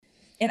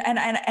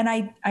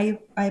I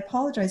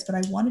apologize, but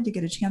I wanted to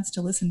get a chance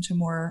to listen to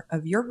more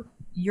of your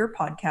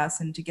podcast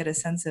and to get a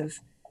sense of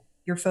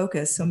your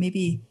focus. So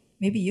maybe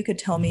you could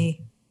tell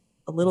me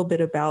a little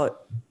bit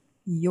about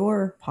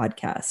your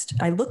podcast.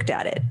 I looked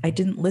at it. I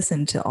didn't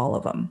listen to all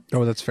of them.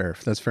 Oh, that's fair.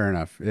 That's fair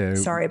enough.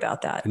 Sorry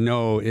about that.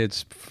 No,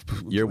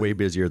 you're way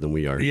busier than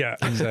we are. Yeah,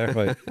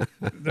 exactly.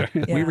 Yeah.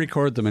 We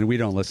record them and we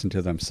don't listen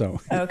to them. So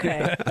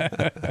okay.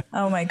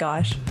 Oh my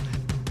gosh.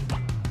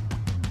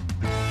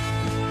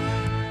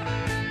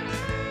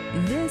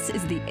 This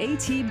is the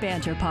AT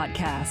Banter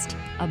Podcast,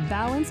 a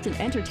balanced and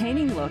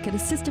entertaining look at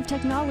assistive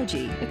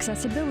technology,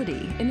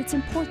 accessibility, and its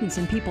importance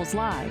in people's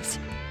lives.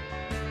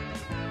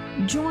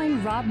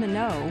 Join Rob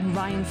Minot,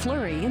 Ryan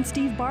Fleury, and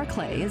Steve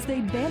Barclay as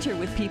they banter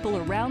with people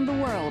around the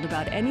world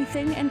about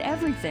anything and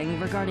everything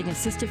regarding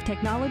assistive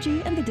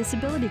technology and the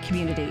disability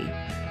community.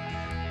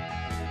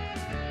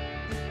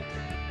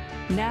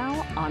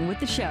 Now, on with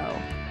the show.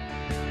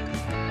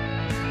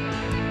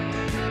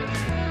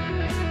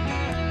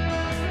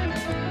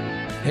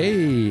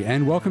 Hey,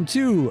 and welcome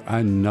to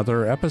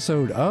another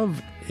episode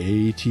of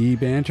AT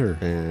Banter.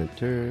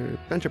 Banter.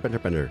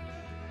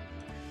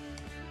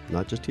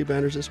 Not just two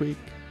banners this week,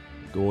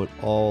 going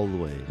all the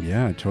way.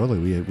 Yeah, totally.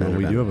 We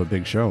do have a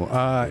big show.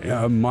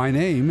 My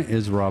name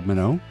is Rob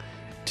Minot.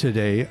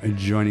 Today,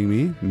 joining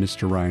me,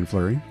 Mr. Ryan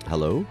Fleury.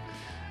 Hello.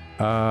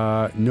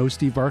 No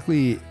Steve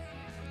Barclay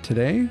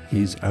today.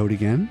 He's out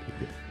again.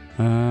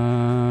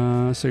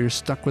 So you're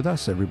stuck with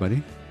us,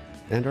 everybody.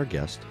 And our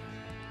guest.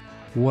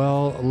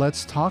 Well,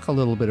 let's talk a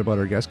little bit about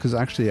our guest, because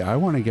actually I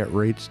want to get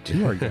right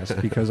to our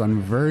guest because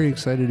I'm very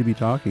excited to be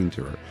talking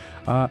to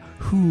her.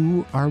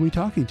 Who are we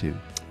talking to?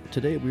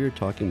 Today we are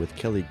talking with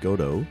Kelly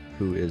Godo,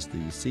 who is the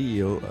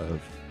CEO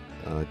of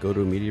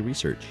Godo Media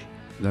Research.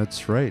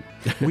 That's right.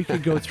 We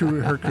could go through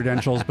her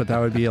credentials, but that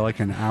would be like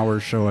an hour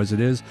show as it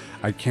is.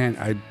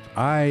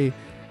 I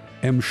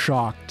am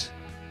shocked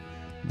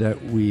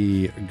that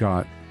we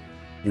got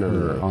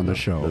her on the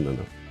show. No.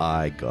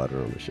 I got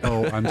her on the show.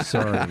 Oh, I'm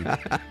sorry.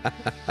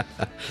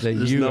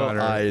 There's no got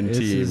her. I in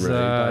team,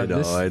 right?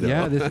 I know.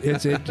 Yeah,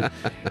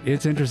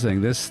 it's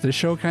interesting. This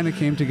show kind of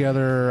came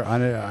together. I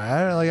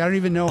don't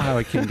even know how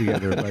it came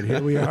together, but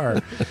here we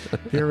are.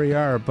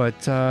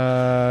 But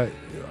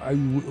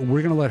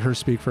we're gonna let her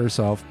speak for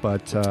herself.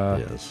 But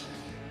yes.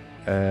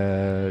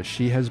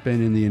 She has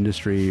been in the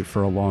industry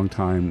for a long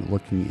time,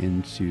 looking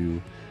into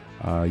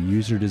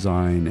user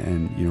design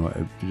and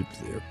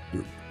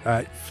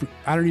I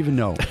don't even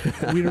know.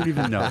 We don't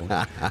even know.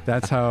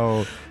 That's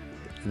how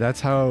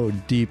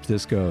deep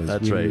this goes.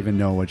 That's we right. don't even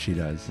know what she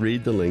does.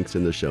 Read the links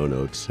in the show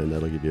notes, and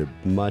that'll give you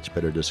a much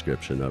better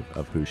description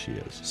of who she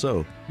is.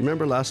 So,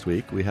 remember last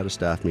week we had a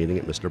staff meeting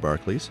at Mr.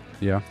 Barclay's?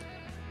 Yeah.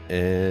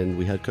 And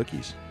we had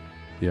cookies.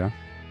 Yeah.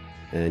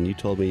 And you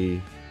told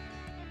me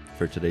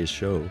for today's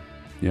show,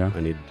 yeah,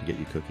 I needed to get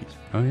you cookies.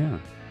 Oh, yeah.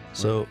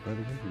 So,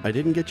 I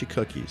didn't get you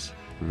cookies,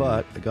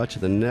 but I got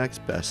you the next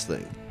best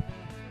thing.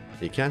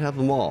 You can't have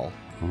them all.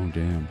 Oh,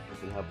 damn. You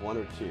can have one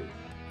or two.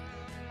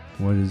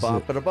 What is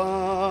it?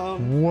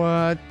 Ba-da-bum.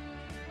 What?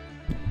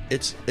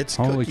 It's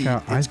Holy cookie.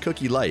 cow. It's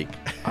cookie-like.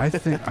 I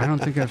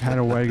don't think I've had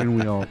a wagon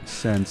wheel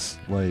since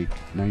like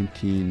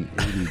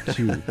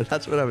 1982.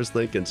 That's what I was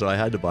thinking, so I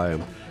had to buy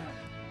them.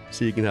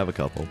 So you can have a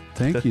couple.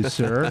 Thank you,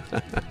 sir.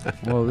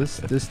 Well, this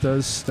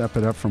does step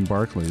it up from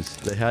Barclays.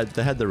 They had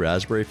the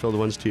raspberry filled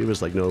ones too. It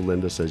was like, no,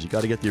 Linda says you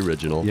got to get the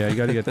original. Yeah, you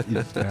got to get.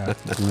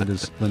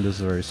 Linda's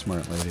a very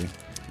smart lady.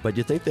 But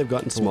you think they've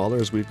gotten smaller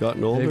as we've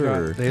gotten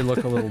older? They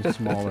look a little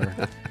smaller.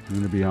 I'm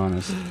going to be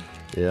honest.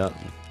 Yeah.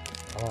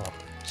 Oh.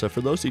 So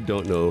for those who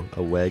don't know,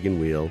 a wagon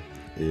wheel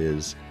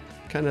is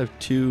kind of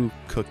two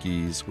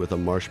cookies with a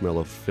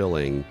marshmallow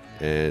filling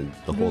and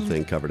the whole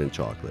thing covered in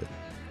chocolate.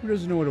 Who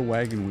doesn't know what a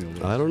wagon wheel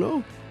is? I don't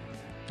know.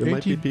 There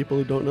might be people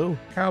who don't know.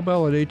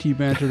 Cowbell at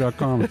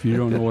atbanter.com if you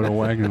don't know what a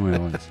wagon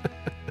wheel is.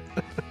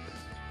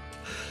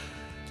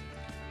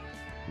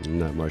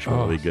 That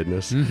marshmallowy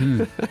goodness.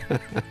 Mm-hmm.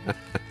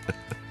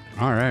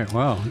 All right.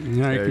 Well,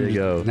 there you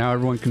go. Now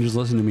everyone can just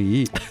listen to me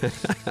eat.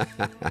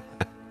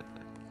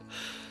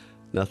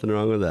 Nothing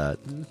wrong with that.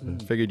 Mm-hmm.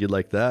 Figured you'd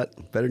like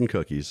that. Better than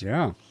cookies.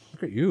 Yeah.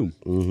 Look at you.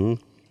 Mm-hmm.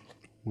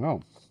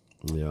 Well.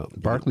 Yeah.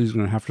 Barclay's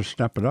going to have to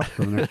step it up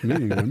for the next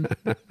meeting then.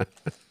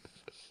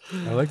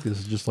 I like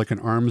this. It's just like an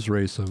arms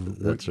race of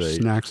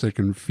snacks they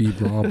can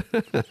feed Rob.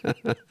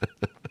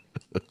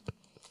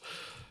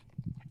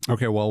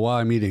 Okay, well, while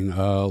I'm eating,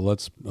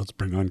 let's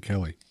bring on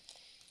Kelly.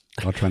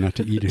 I'll try not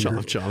to eat in her.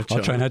 I'll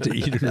try not to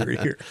eat in her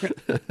ear.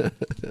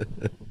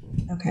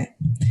 Okay.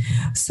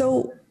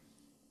 So,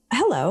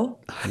 hello.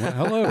 Well,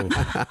 hello.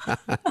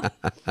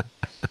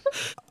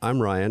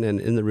 I'm Ryan,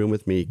 and in the room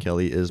with me,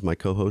 Kelly, is my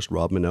co-host,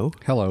 Rob Minot.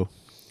 Hello.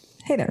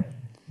 Hey there.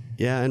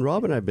 Yeah, and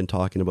Rob and I have been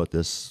talking about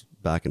this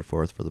back and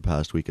forth for the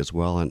past week as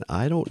well, and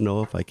I don't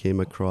know if I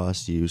came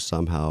across you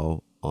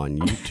somehow on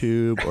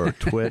YouTube or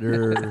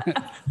Twitter.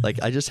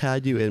 Like, I just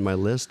had you in my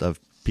list of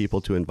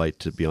people to invite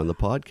to be on the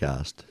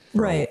podcast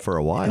right. for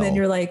a while. And then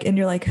you're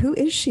like, who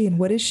is she and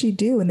what does she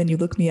do? And then you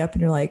look me up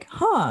and you're like,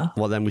 huh.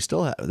 Well, then we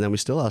still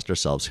asked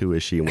ourselves, who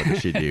is she and what does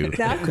she do?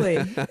 Exactly.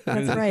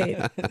 That's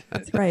right.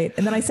 That's right.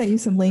 And then I sent you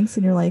some links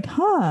and you're like,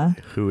 huh.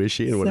 Who is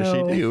she and what does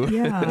she do?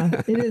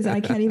 Yeah, it is. I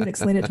can't even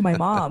explain it to my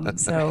mom.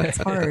 So it's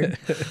hard.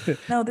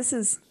 No, this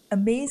is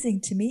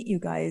amazing to meet you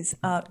guys.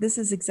 This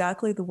is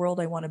exactly the world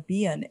I want to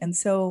be in. And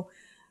so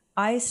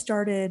I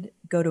started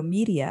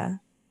GoToMedia,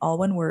 all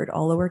one word,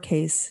 all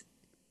lowercase,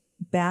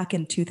 back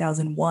in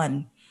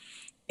 2001.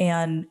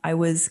 And I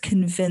was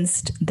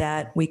convinced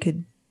that we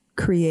could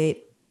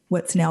create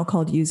what's now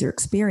called user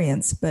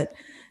experience, but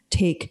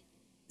take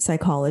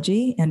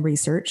psychology and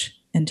research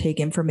and take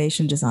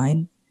information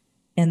design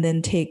and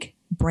then take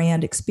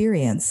brand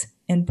experience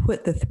and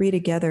put the three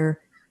together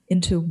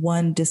into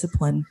one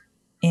discipline.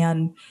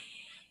 And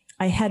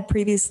I had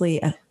previously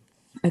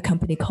a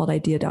company called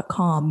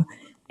idea.com,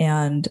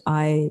 and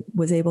I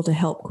was able to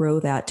help grow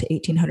that to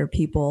 1,800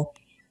 people.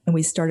 And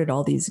we started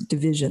all these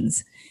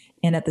divisions.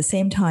 And at the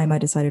same time, I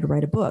decided to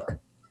write a book.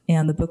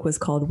 And the book was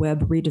called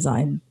Web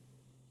Redesign.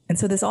 And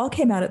so this all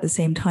came out at the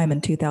same time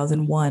in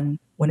 2001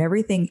 when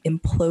everything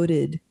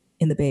imploded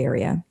in the Bay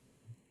Area.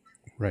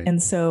 Right.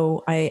 And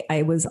so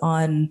I was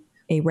on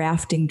a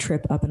rafting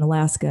trip up in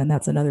Alaska, and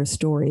that's another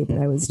story, but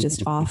I was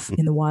just off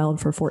in the wild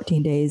for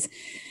 14 days.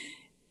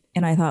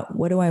 And I thought,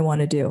 what do I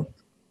want to do?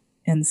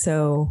 And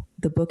so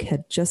the book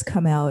had just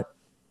come out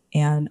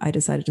and I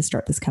decided to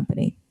start this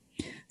company.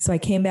 So I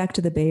came back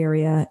to the Bay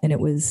Area and it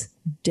was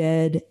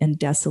dead and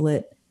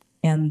desolate.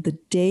 And the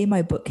day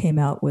my book came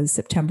out was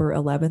September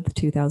 11th,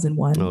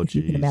 2001, if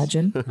you can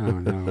imagine. Oh,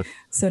 no.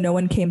 So no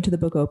one came to the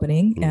book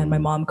opening. And my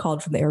mom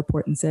called from the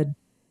airport and said,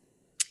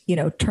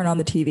 turn on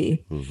the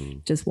TV,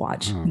 just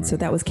watch. And so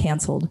that was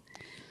canceled.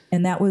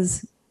 And that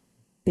was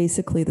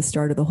basically the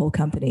start of the whole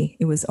company.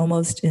 It was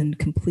almost in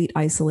complete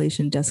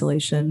isolation,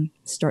 desolation,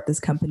 start this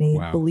company,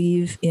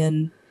 believe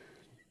in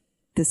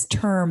this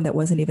term that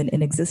wasn't even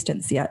in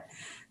existence yet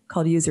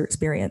called user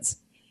experience.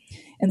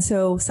 And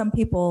so some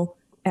people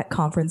at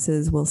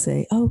conferences will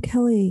say, oh,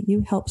 Kelly,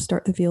 you helped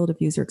start the field of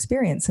user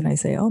experience. And I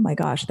say, oh my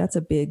gosh, that's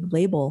a big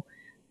label.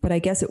 But I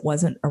guess it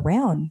wasn't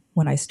around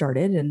when I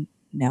started, and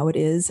now it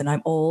is, and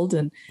I'm old.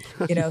 And,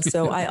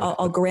 so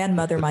I'll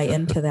grandmother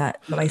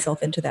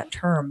myself into that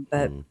term.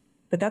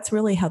 But that's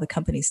really how the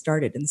company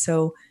started. And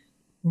so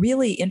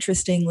really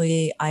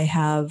interestingly, I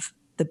have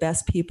the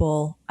best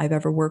people I've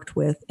ever worked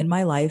with in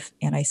my life,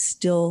 and I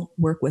still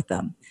work with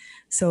them.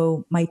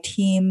 So my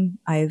team,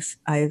 I've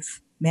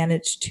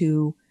managed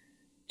to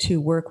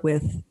work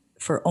with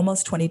for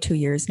almost 22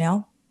 years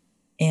now,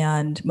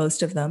 and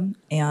most of them,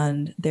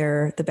 and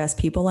they're the best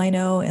people I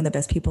know and the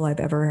best people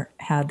I've ever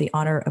had the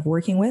honor of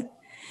working with.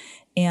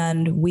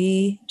 And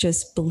we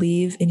just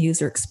believe in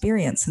user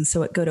experience. And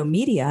so at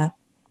GoToMedia,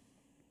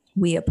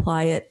 we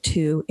apply it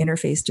to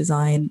interface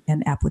design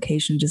and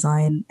application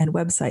design and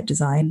website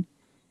design.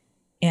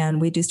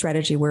 And we do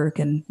strategy work,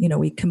 and,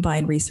 we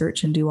combine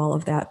research and do all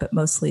of that, but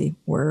mostly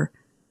we're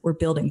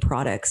building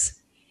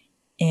products.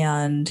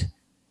 And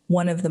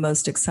one of the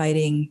most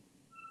exciting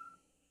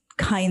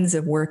kinds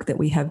of work that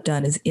we have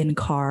done is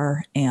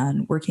in-car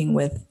and working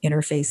with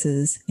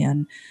interfaces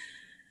and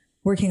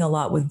working a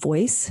lot with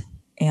voice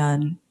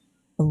and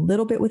a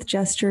little bit with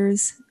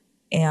gestures,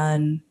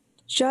 and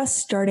just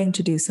starting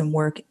to do some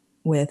work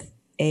with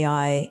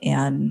AI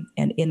and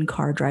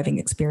in-car driving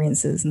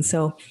experiences. And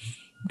so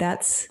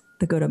that's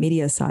the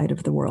GoToMedia side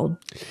of the world.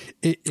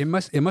 It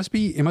must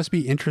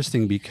be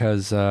interesting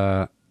because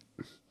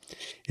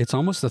it's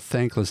almost a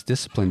thankless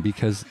discipline,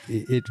 because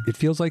it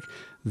feels like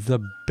the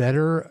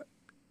better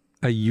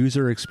a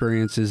user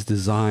experience is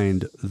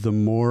designed, the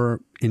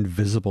more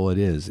invisible it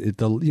is.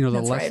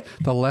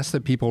 The less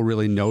that people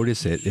really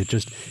notice it. It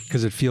just,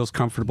 because it feels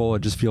comfortable,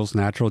 it just feels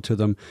natural to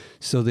them,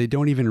 so they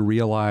don't even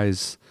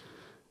realize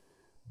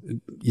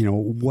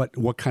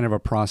what kind of a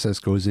process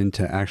goes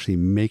into actually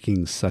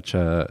making such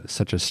a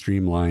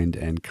streamlined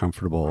and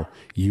comfortable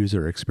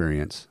user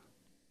experience.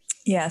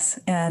 Yes.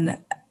 And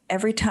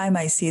every time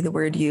I see the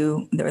word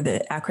U, or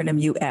the acronym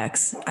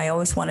UX, I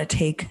always want to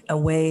take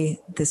away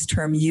this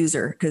term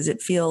user, because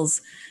it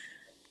feels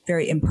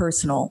very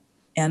impersonal,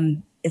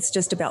 and it's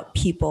just about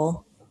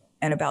people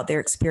and about their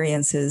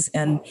experiences.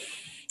 And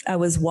I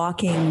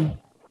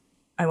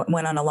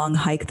went on a long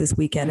hike this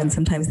weekend, and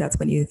sometimes that's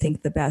when you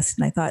think the best.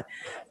 And I thought,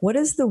 what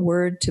is the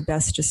word to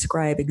best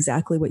describe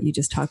exactly what you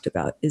just talked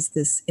about? Is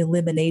this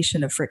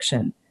elimination of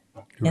friction,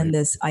 and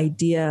this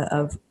idea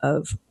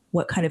of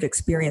what kind of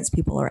experience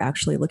people are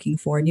actually looking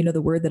for. And the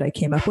word that I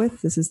came up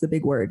with, this is the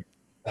big word: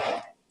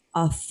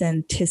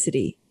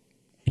 authenticity.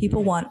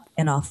 People want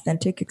an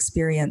authentic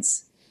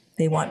experience.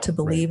 They want to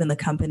believe in the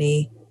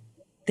company.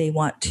 They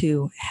want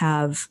to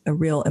have a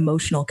real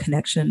emotional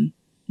connection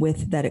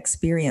with that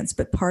experience.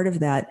 But part of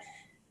that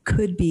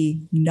could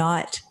be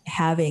not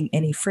having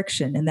any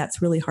friction, and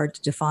that's really hard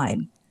to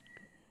define.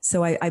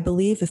 So I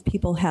believe if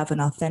people have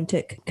an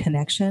authentic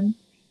connection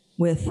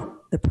with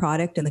the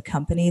product and the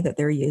company that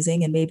they're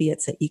using, and maybe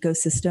it's an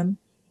ecosystem,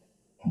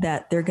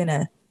 that they're going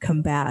to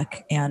come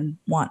back and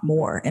want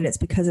more. And it's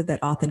because of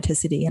that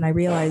authenticity. And I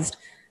realized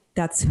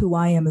that's who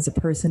I am as a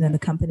person in the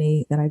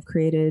company that I've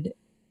created.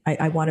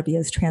 I want to be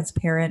as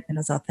transparent and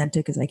as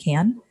authentic as I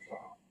can.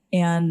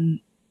 And,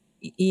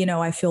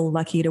 I feel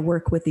lucky to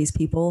work with these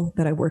people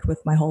that I've worked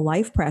with my whole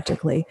life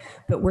practically,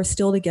 but we're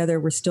still together.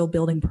 We're still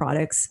building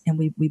products, and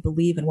we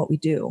believe in what we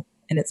do.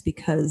 And it's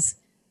because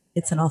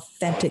it's an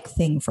authentic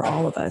thing for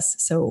all of us.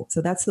 So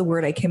that's the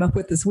word I came up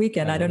with this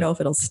weekend. I don't know if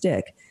it'll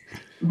stick,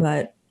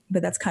 but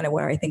that's kind of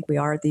where I think we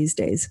are these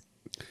days.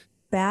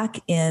 Back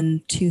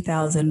in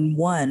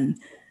 2001,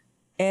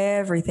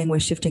 everything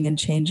was shifting and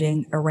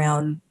changing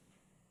around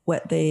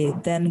what they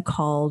then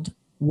called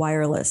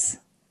wireless.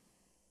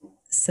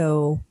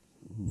 So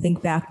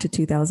think back to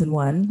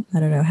 2001. I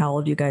don't know how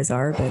old you guys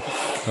are, but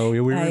we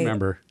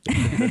remember.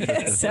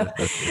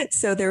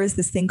 So there was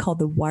this thing called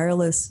the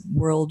Wireless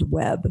World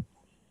Web,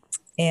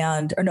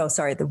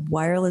 the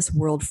Wireless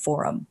World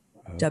Forum,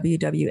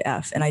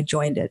 WWF, and I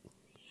joined it.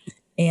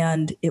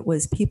 And it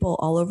was people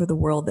all over the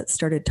world that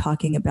started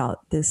talking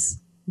about this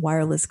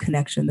wireless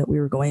connection that we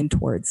were going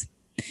towards.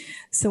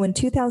 So in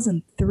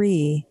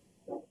 2003,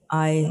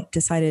 I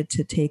decided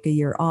to take a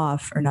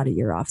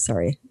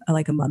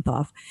month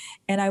off.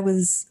 And I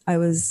was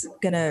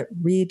going to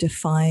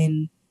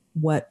redefine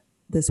what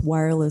this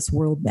wireless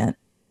world meant.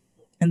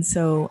 And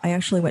so I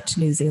actually went to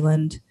New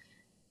Zealand,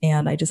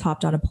 and I just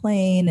hopped on a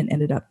plane and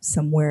ended up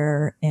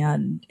somewhere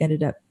and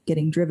ended up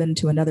getting driven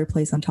to another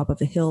place on top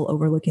of a hill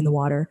overlooking the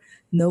water,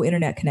 no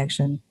internet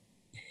connection.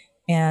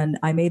 And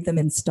I made them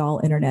install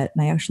internet,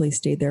 and I actually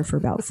stayed there for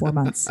about 4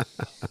 months.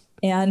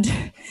 And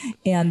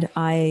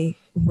I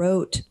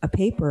wrote a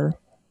paper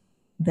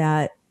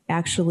that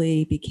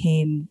actually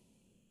became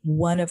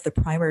one of the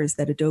primers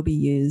that Adobe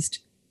used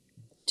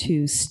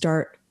to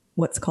start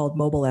what's called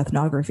mobile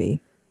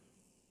ethnography.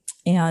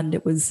 And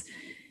it was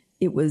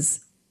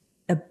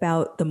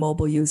about the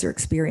mobile user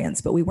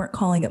experience, but we weren't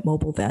calling it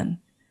mobile then.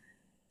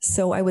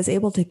 So I was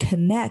able to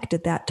connect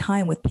at that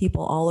time with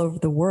people all over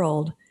the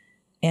world,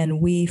 and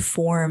we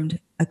formed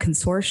a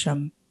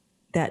consortium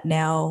that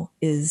now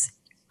is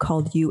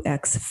called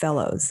UX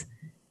Fellows.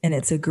 And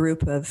it's a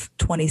group of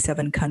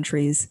 27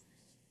 countries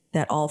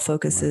that all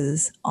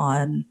focuses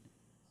on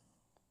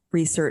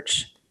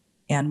research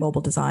and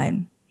mobile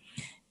design.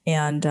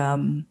 And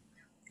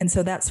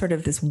so that's sort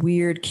of this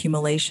weird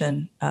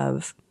accumulation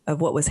of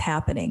what was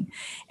happening.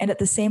 And at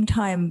the same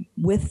time,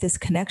 with this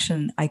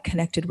connection, I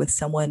connected with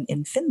someone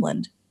in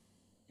Finland,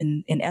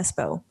 in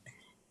Espoo,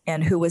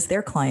 and who was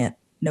their client,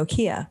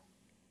 Nokia.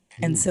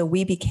 And so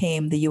we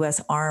became the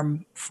US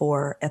arm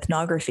for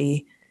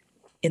ethnography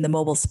in the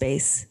mobile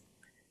space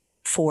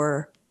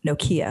for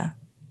Nokia.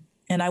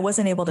 And I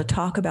wasn't able to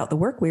talk about the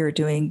work we were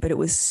doing, but it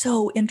was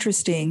so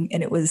interesting.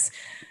 And it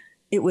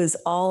was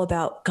all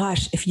about,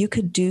 gosh, if you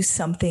could do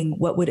something,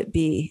 what would it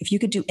be? If you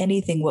could do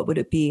anything, what would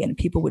it be? And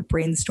people would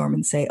brainstorm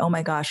and say, oh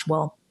my gosh,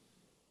 well,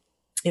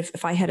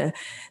 if I had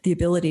the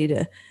ability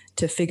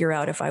to figure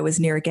out if I was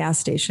near a gas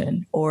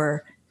station,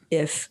 or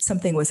if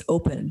something was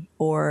open,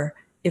 or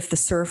if the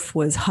surf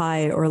was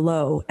high or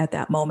low at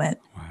that moment,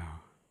 wow,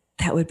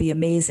 that would be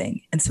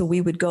amazing. And so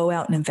we would go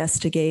out and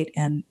investigate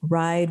and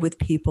ride with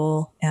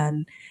people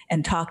and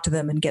talk to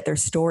them and get their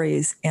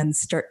stories and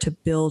start to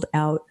build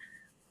out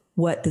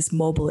what this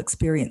mobile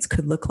experience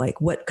could look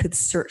like. What could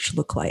search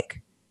look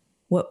like?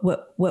 What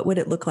would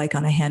it look like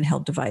on a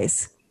handheld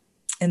device?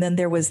 And then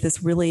there was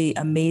this really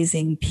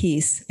amazing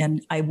piece,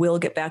 and I will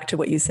get back to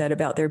what you said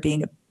about there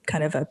being a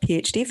kind of a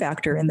PhD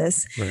factor in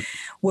this, right,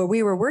 where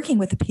we were working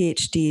with the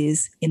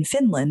PhDs in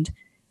Finland,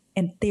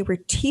 and they were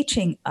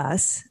teaching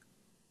us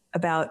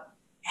about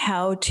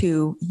how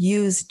to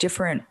use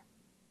different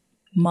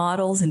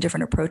models and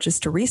different approaches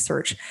to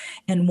research.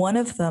 And one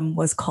of them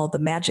was called the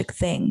magic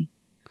thing.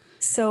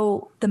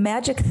 So the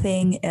magic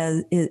thing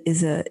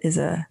is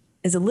a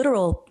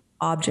literal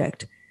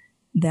object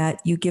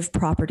that you give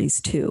properties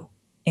to.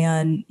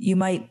 And you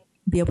might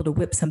be able to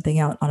whip something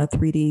out on a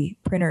 3D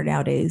printer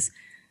nowadays.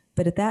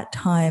 But at that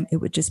time, it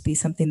would just be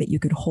something that you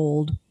could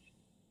hold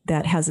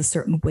that has a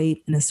certain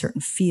weight and a certain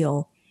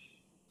feel.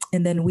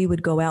 And then we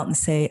would go out and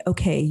say,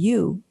 okay,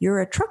 you're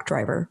a truck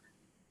driver.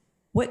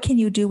 What can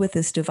you do with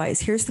this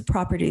device? Here's the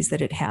properties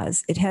that it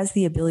has. It has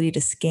the ability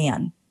to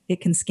scan.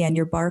 It can scan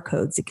your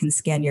barcodes. It can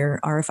scan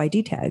your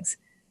RFID tags.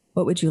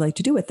 What would you like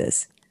to do with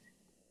this?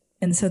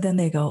 And so then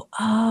they go,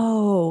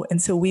 oh. And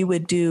so we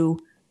would do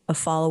a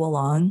follow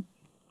along.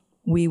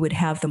 We would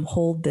have them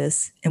hold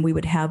this, and we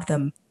would have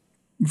them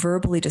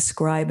verbally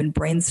describe and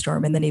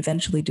brainstorm, and then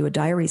eventually do a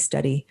diary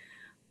study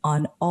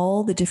on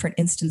all the different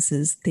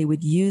instances they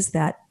would use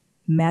that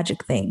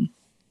magic thing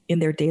in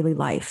their daily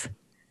life.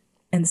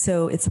 And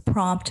so it's a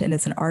prompt and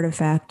it's an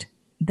artifact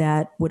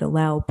that would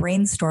allow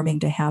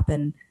brainstorming to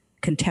happen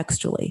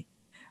contextually.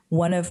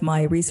 One of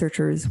my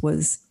researchers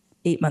was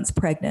 8 months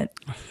pregnant.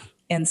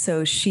 And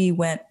so she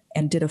went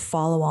and did a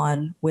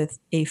follow-on with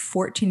a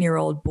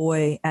 14-year-old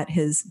boy at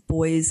his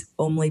boys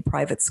only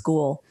private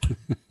school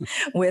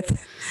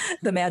with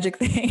the magic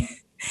thing.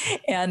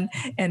 and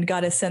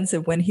got a sense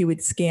of when he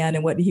would scan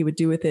and what he would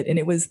do with it. And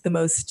it was the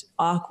most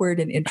awkward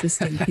and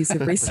interesting piece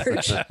of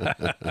research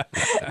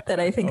that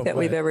I think that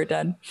we've ever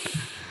done.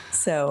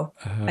 So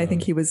I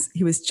think he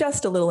was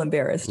just a little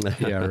embarrassed.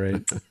 Yeah,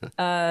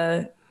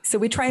 right. So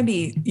we try and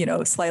be,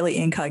 slightly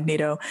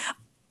incognito.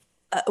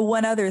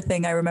 One other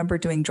thing, I remember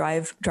doing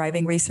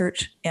driving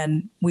research,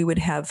 and we would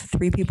have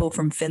 3 people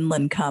from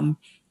Finland come,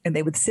 and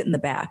they would sit in the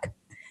back,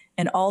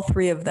 and all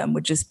 3 of them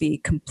would just be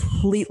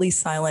completely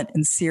silent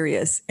and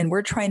serious. And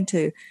we're trying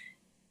to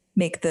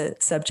make the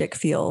subject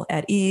feel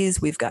at ease.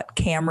 We've got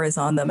cameras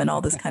on them and all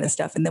this kind of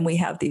stuff. And then we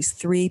have these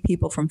 3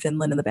 people from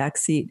Finland in the back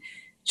seat.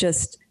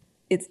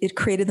 It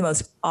created the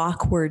most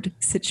awkward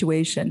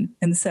situation.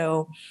 And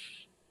so,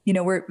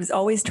 we're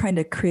always trying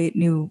to create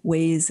new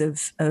ways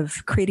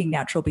of creating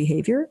natural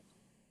behavior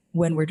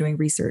when we're doing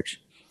research.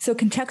 So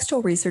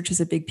contextual research is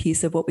a big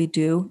piece of what we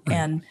do. Right.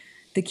 And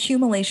the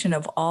accumulation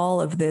of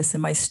all of this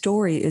in my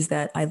story is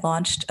that I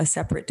launched a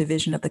separate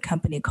division of the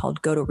company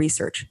called Go to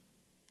Research.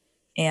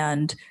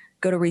 And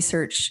Go to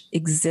Research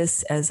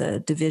exists as a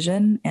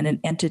division and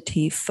an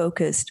entity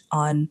focused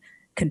on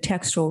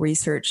contextual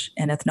research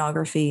and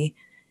ethnography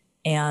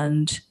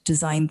and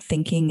design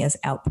thinking as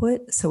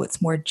output. So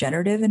it's more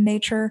generative in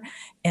nature.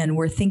 And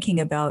we're thinking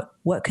about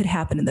what could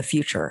happen in the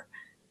future.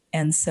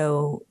 And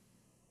so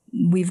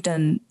we've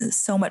done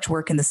so much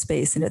work in the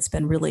space, and it's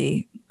been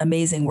really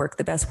amazing work,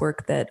 the best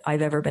work that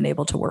I've ever been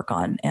able to work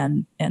on,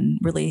 and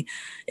really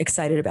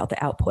excited about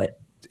the output.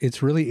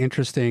 It's really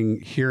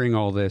interesting hearing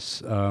all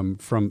this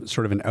from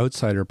sort of an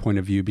outsider point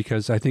of view,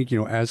 because I think,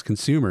 as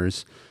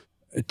consumers,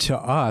 to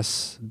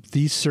us,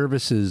 these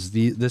services,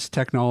 this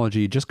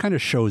technology just kind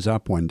of shows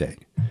up one day.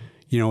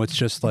 It's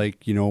just like,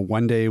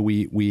 one day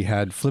we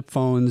had flip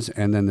phones,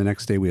 and then the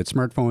next day we had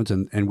smartphones,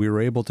 and we were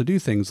able to do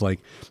things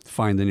like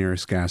find the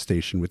nearest gas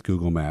station with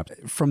Google Maps.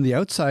 From the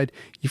outside,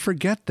 you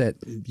forget that,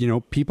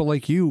 people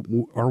like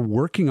you are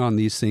working on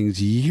these things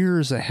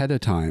years ahead of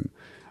time,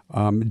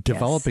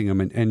 developing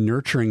them and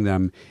nurturing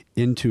them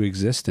into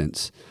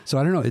existence. So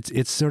I don't know,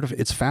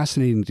 it's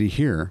fascinating to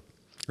hear.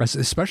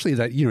 Especially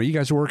that, you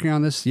guys are working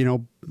on this,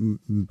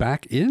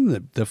 back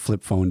in the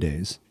flip phone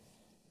days.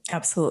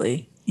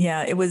 Absolutely.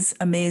 Yeah, it was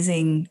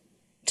amazing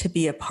to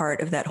be a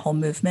part of that whole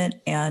movement.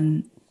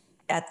 And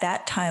at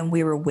that time,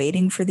 we were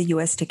waiting for the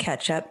US to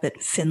catch up,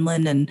 but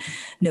Finland and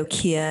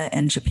Nokia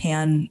and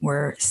Japan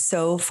were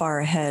so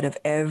far ahead of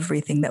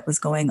everything that was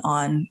going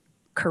on.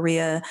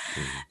 Korea,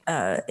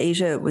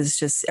 Asia, it was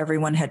just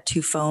everyone had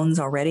 2 phones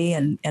already,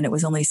 and it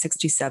was only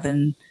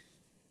 67%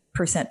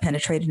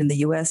 penetrated in the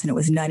US, and it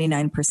was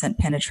 99%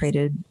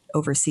 penetrated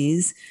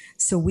overseas.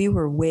 So we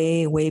were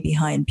way, way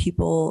behind.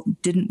 People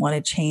didn't want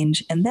to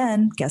change. And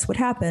then guess what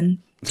happened?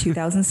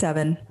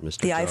 2007,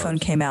 the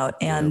iPhone came out,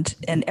 and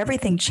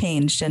everything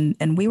changed.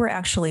 And we were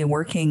actually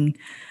working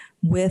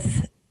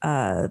with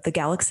the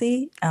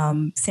Galaxy.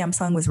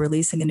 Samsung was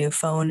releasing a new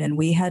phone, and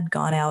we had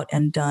gone out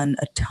and done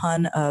a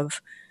ton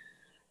of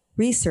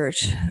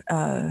research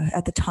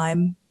at the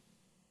time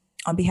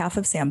on behalf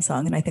of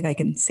Samsung. And I think I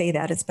can say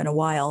that, it's been a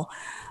while.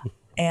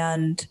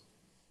 And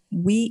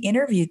we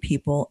interviewed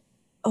people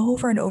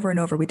over and over and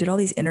over. We did all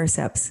these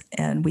intercepts,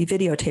 and we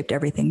videotaped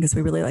everything because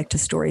we really like to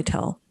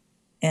storytell.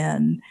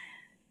 And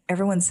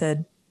everyone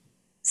said,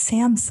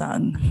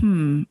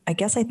 Samsung, I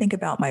guess I think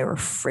about my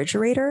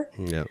refrigerator.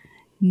 Yep.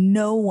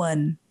 No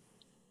one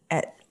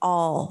at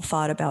all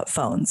thought about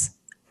phones.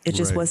 It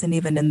just wasn't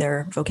even in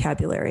their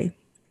vocabulary.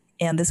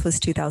 And this was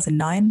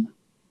 2009,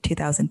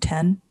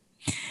 2010.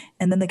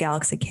 And then the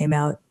Galaxy came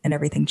out and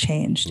everything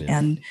changed. Yes.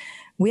 And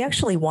we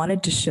actually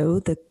wanted to show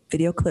the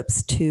video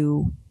clips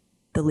to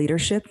the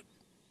leadership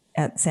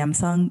at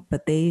Samsung,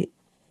 but they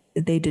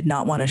did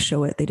not want to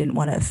show it. They didn't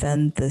want to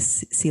offend the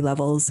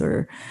C-levels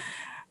or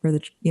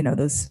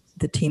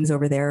the teams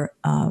over there,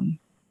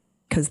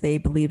 because they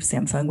believed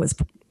Samsung was,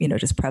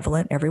 just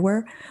prevalent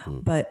everywhere.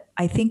 But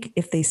I think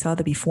if they saw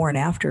the before and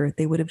after,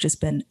 they would have just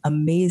been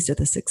amazed at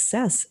the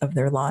success of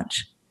their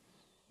launch.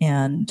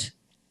 And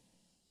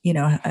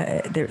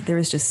there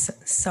is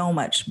just so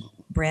much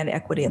brand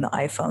equity in the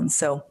iPhone.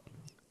 So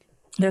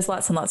there's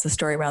lots and lots of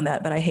story around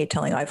that, but I hate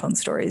telling iPhone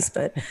stories.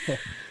 But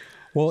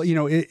well,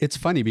 it's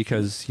funny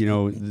because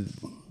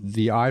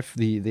the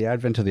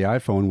advent of the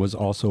iPhone was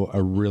also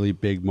a really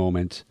big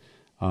moment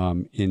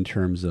in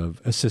terms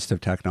of assistive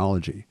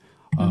technology,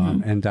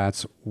 and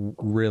that's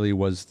really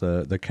was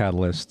the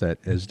catalyst that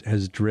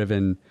has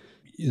driven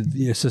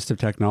the assistive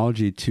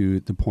technology to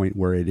the point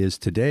where it is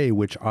today,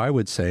 which I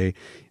would say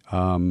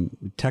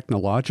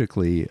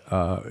technologically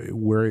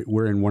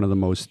we're in one of the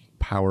most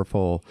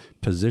powerful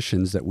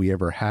positions that we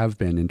ever have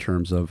been in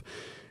terms of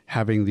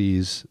having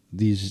these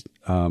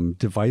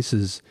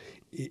devices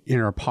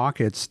in our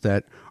pockets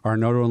that are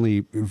not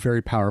only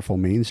very powerful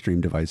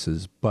mainstream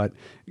devices, but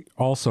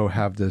also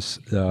have this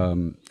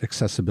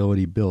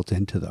accessibility built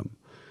into them.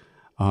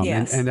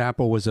 Yes. And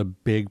Apple was a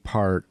big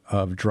part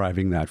of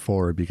driving that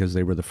forward because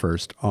they were the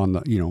first on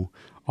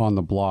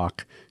the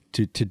block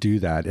to do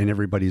that, and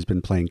everybody's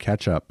been playing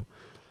catch up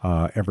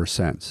ever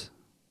since.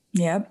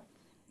 Yep.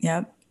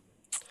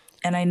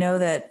 And I know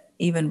that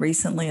even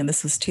recently, and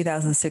this was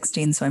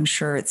 2016, so I'm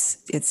sure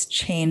it's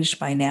changed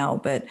by now,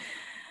 but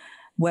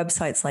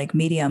websites like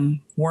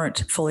Medium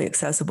weren't fully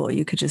accessible.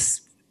 You could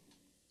just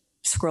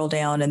scroll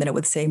down and then it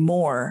would say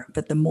more,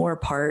 but the more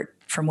part,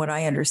 from what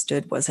I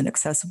understood, wasn't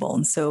accessible.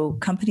 And so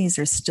companies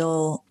are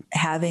still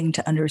having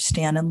to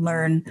understand and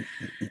learn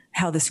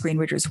how the screen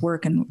readers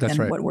work and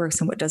what works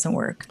and what doesn't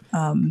work.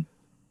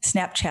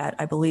 Snapchat,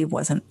 I believe,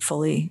 wasn't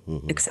fully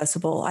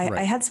accessible.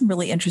 I had some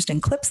really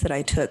interesting clips that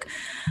I took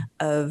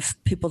of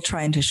people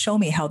trying to show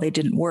me how they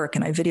didn't work,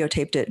 and I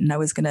videotaped it, and I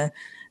was going to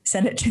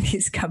send it to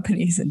these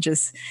companies and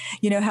just,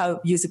 you know,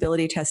 how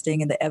usability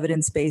testing and the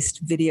evidence-based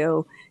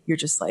video, you're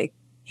just like,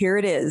 here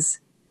it is,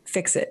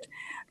 fix it.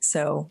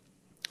 So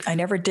I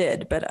never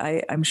did, but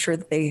I'm sure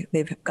that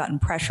they've gotten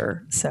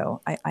pressure.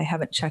 So I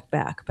haven't checked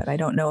back, but I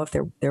don't know if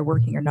they're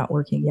working or not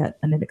working yet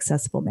in an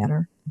accessible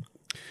manner.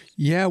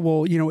 Yeah,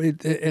 well, you know,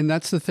 and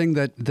that's the thing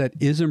that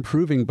is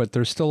improving, but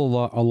there's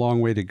still a long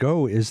way to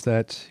go, is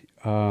that,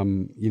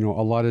 you know,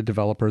 a lot of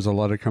developers, a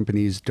lot of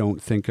companies don't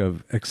think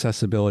of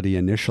accessibility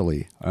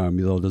initially.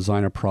 They'll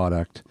design a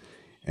product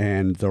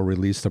and they'll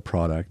release the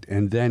product.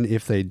 And then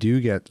if they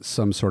do get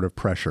some sort of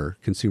pressure,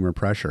 consumer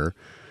pressure,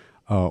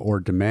 or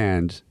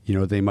demand, you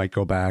know, they might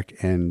go back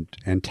and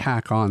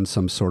tack on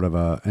some sort of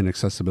an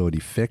accessibility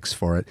fix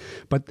for it.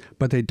 But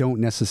they don't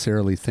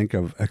necessarily think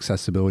of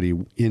accessibility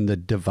in the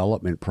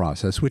development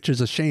process, which is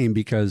a shame,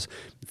 because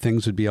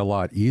things would be a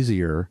lot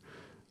easier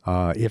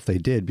if they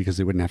did, because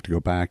they wouldn't have to go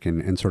back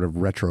and sort of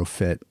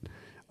retrofit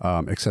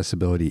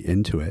accessibility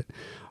into it.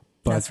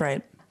 But, That's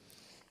right.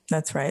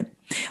 That's right.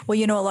 Well,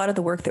 you know, a lot of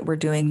the work that we're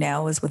doing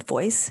now is with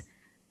voice.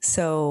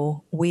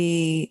 So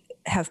we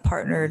have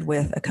partnered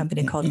with a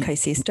company called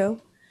Kaisisto,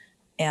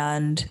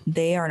 and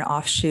they are an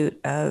offshoot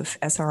of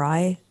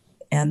SRI,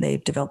 and they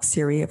developed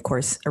Siri, of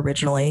course,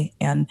 originally.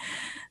 And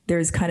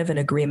there's kind of an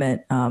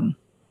agreement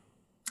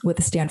with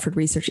the Stanford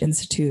Research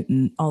Institute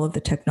and all of the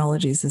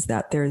technologies, is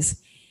that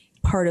there's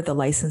part of the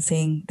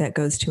licensing that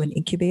goes to an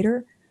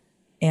incubator,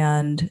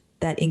 and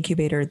that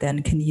incubator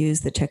then can use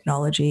the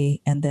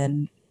technology and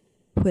then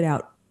put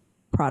out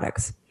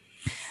products.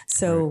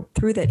 So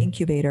through that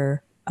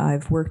incubator,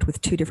 I've worked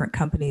with 2 different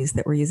companies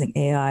that were using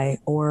AI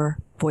or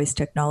voice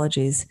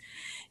technologies.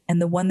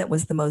 And the one that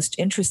was the most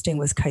interesting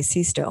was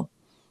Kaisisto.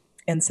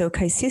 And so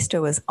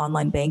Kaisisto is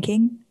online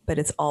banking, but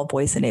it's all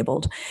voice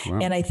enabled. Wow.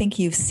 And I think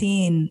you've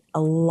seen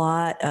a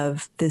lot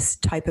of this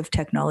type of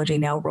technology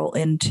now roll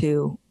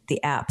into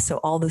the app. So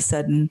all of a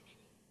sudden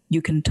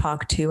you can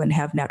talk to and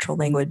have natural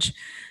language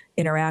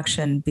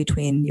interaction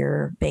between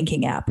your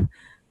banking app.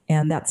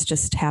 And that's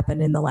just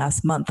happened in the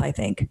last month, I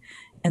think.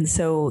 And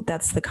so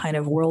that's the kind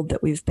of world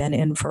that we've been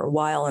in for a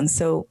while. And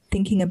so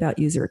thinking about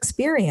user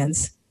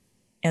experience,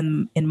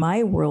 and in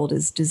my world,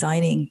 is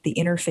designing the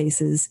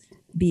interfaces,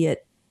 be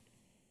it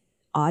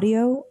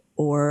audio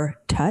or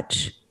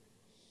touch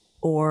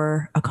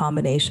or a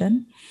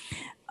combination.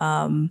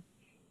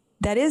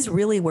 That is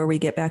really where we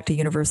get back to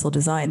universal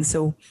design.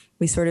 So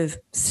we sort of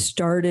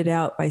started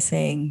out by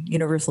saying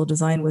universal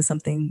design was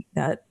something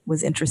that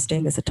was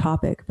interesting as a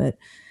topic, but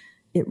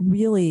it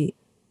really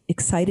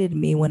excited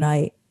me when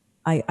I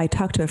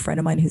talked to a friend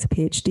of mine who's a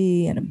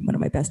PhD and one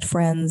of my best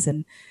friends,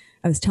 and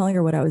I was telling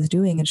her what I was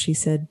doing, and she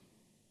said,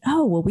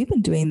 "Oh, well, we've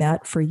been doing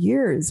that for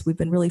years. We've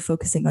been really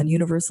focusing on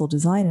universal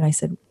design." And I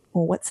said,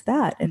 "Well, what's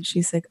that?" And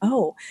she's like,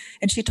 "Oh,"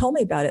 and she told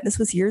me about it. This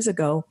was years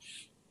ago.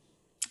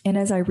 And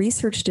as I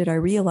researched it, I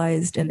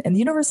realized, and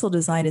universal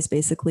design is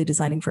basically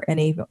designing for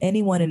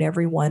anyone and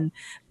everyone,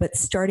 but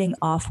starting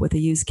off with a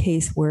use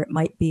case where it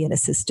might be an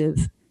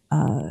assistive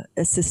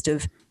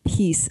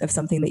piece of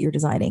something that you're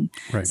designing.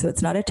 Right. So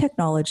it's not a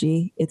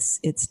technology, it's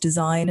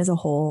design as a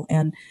whole.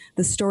 And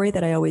the story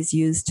that I always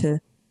use to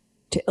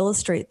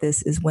illustrate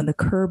this is when the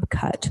curb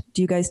cut.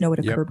 Do you guys know what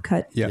a curb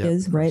cut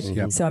is, right?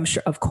 Yep. So I'm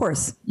sure, of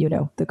course, you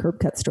know the curb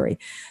cut story.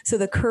 So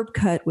the curb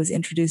cut was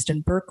introduced in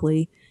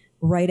Berkeley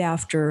right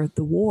after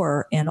the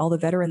war, and all the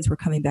veterans were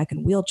coming back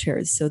in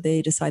wheelchairs. So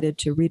they decided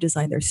to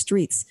redesign their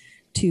streets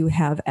to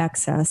have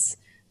access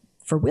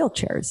for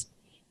wheelchairs.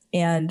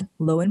 And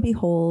lo and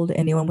behold,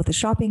 anyone with a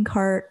shopping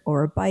cart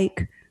or a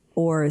bike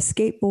or a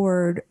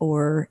skateboard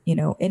or, you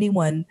know,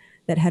 anyone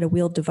that had a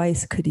wheeled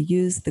device could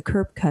use the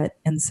curb cut.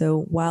 And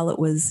so while it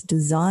was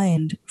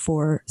designed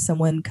for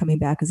someone coming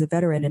back as a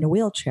veteran in a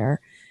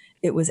wheelchair,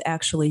 it was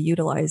actually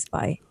utilized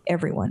by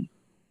everyone.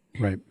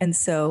 Right. And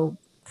so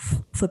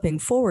flipping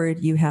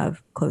forward, you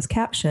have closed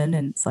caption,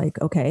 and it's like,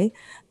 okay,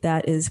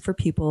 that is for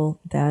people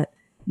that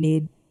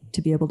need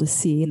to be able to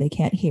see and they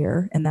can't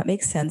hear. And that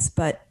makes sense.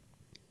 But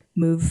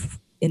move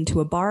into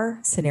a bar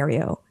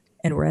scenario,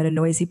 and we're at a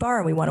noisy bar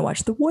and we want to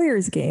watch the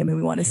Warriors game and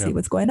we want to see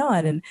what's going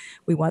on and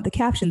we want the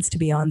captions to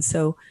be on.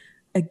 So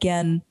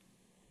again,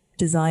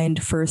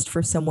 designed first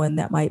for someone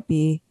that might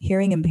be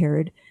hearing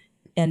impaired,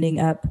 ending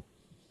up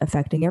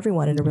affecting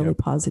everyone in a really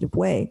positive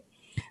way.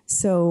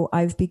 So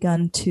I've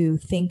begun to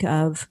think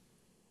of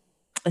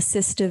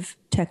assistive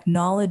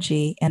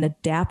technology and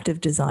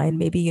adaptive design,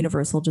 maybe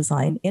universal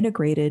design,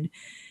 integrated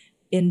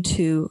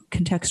into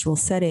contextual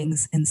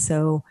settings. And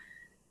so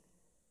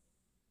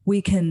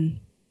we can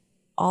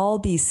all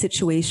be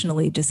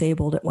situationally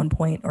disabled at one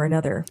point or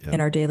another in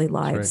our daily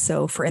lives. right.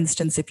 So for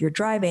instance, if you're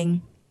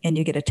driving and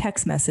you get a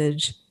text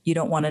message, you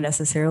don't want to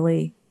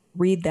necessarily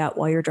read that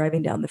while you're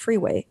driving down the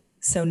freeway.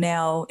 So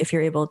now if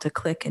you're able to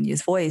click and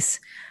use voice,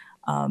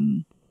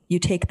 you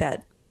take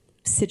that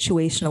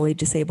situationally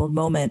disabled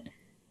moment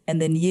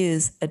and then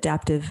use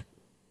adaptive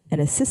and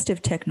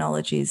assistive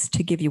technologies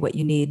to give you what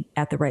you need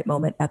at the right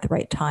moment, at the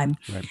right time.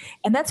 Right.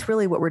 And that's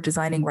really what we're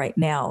designing right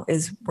now.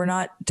 Is we're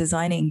not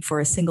designing for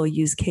a single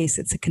use case.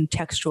 It's a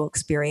contextual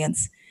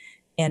experience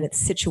and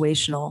it's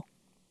situational.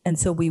 And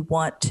so we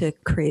want to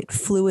create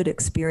fluid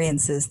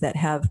experiences that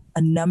have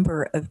a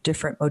number of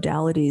different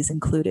modalities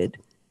included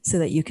so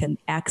that you can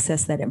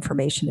access that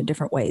information in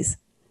different ways.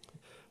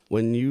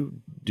 When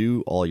you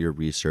do all your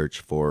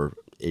research for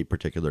a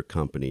particular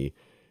company,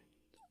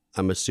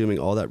 I'm assuming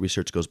all that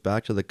research goes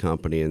back to the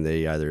company, and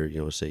they either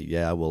say,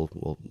 yeah, we'll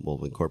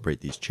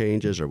incorporate these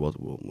changes, or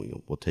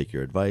we'll take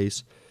your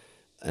advice.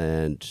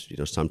 And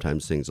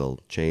sometimes things will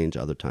change,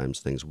 other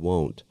times things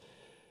won't.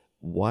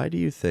 Why do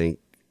you think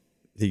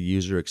the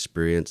user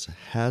experience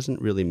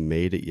hasn't really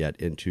made it yet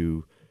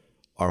into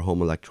our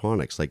home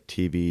electronics, like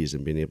TVs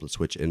and being able to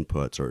switch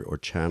inputs, or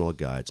channel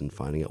guides and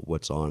finding out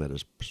what's on at a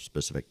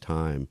specific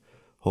time,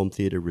 home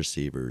theater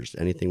receivers,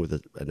 anything with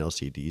an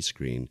LCD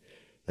screen?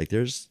 Like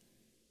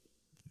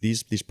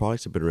these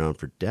products have been around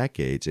for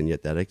decades, and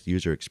yet that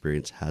user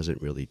experience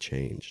hasn't really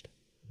changed.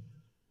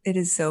 It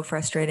is so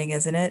frustrating,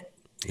 isn't it?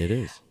 It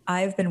is.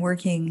 I've been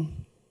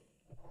working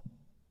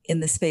in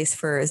the space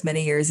for as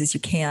many years as you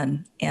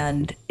can,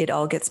 and it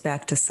all gets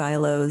back to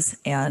silos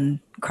and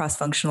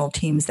cross-functional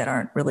teams that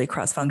aren't really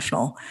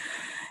cross-functional.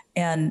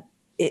 And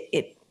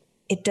it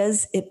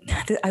does.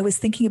 I was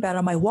thinking about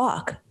on my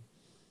walk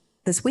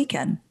this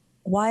weekend,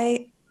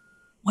 why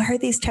are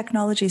these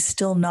technologies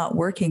still not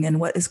working, and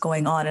what is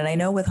going on? And I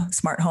know with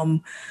smart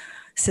home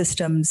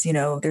systems,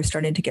 they're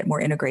starting to get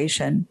more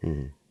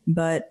integration,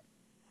 but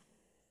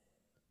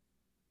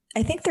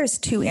I think there's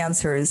two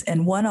answers.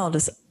 And one, I'll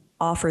just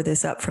offer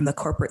this up from the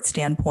corporate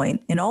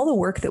standpoint. In all the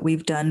work that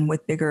we've done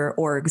with bigger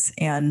orgs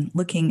and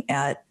looking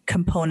at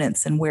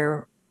components and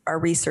where our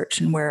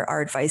research and where our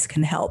advice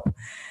can help,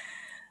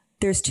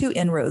 there's two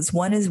inroads.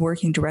 One is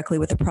working directly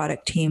with the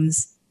product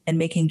teams and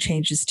making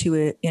changes to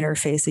an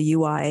interface, a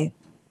UI,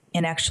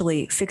 and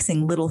actually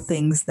fixing little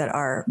things that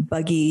are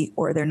buggy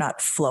or they're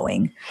not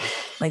flowing,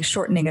 like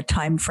shortening a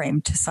time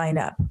frame to sign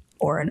up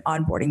or an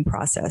onboarding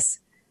process,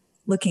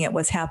 looking at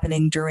what's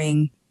happening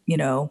during,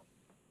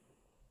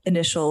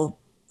 initial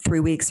 3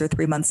 weeks or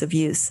 3 months of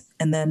use,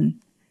 and then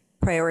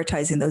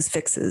prioritizing those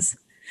fixes.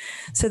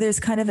 So there's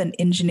kind of an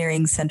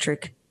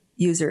engineering-centric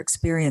user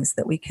experience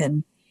that we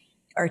can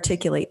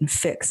articulate and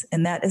fix,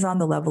 and that is on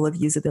the level of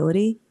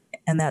usability,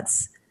 and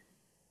that's,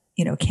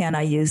 can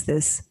I use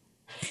this?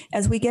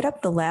 As we get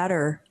up the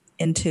ladder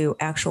into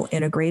actual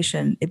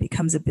integration, it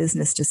becomes a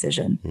business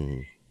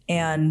decision.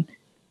 And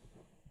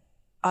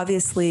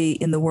obviously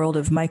in the world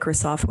of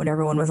Microsoft, when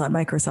everyone was on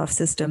Microsoft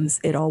systems,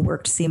 it all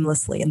worked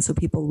seamlessly. And so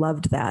people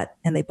loved that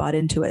and they bought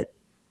into it.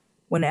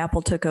 When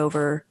Apple took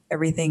over,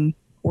 everything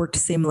worked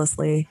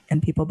seamlessly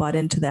and people bought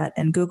into that.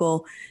 And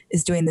Google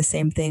is doing the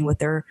same thing with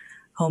their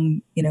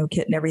home,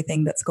 kit and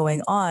everything that's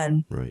going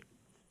on. Right.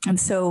 And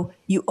so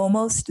you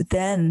almost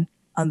then,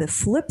 on the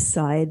flip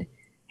side,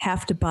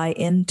 have to buy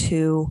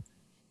into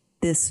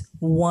this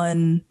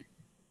one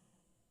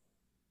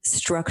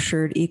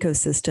structured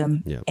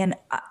ecosystem. Yep. And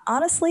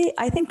honestly,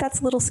 I think that's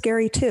a little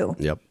scary too.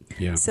 Yep.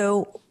 Yeah.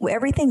 So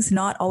everything's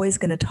not always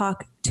going to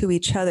talk to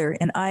each other.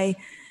 And I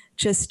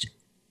just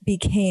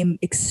became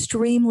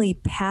extremely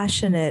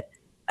passionate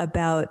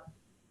about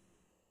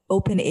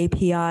open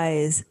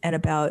APIs and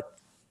about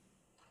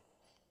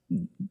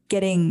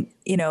getting,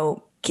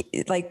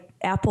 like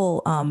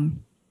Apple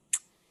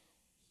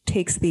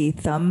takes the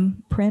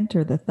thumbprint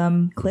or the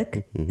thumb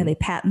click and they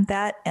patent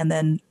that, and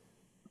then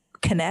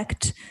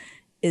Connect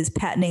is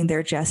patenting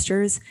their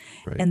gestures.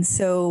 Right. And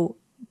so,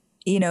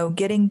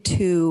 getting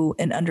to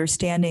an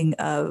understanding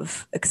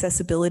of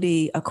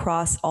accessibility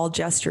across all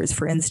gestures,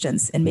 for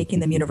instance, and making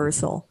them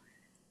universal,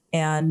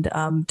 and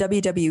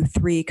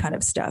WW3 kind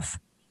of stuff,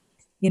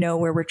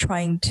 where we're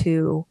trying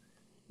to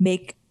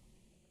make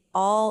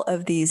all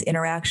of these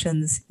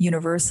interactions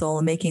universal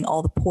and making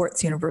all the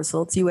ports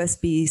universal. It's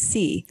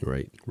USB-C.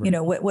 Right.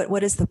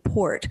 What is the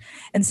port?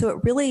 And so it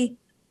really,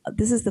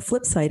 this is the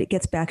flip side. It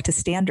gets back to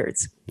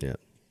standards. Yeah.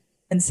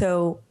 And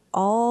so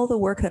all the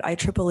work that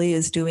IEEE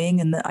is doing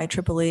in the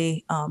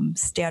IEEE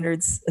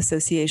Standards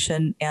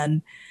Association,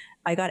 and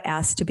I got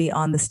asked to be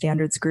on the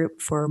standards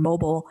group for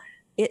mobile.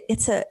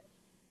 It's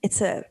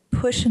a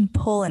push and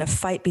pull and a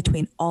fight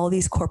between all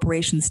these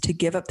corporations to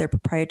give up their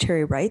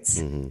proprietary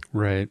rights.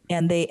 Right.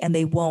 And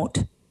they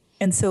won't.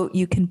 And so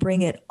you can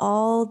bring it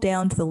all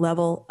down to the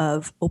level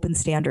of open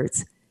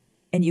standards.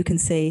 And you can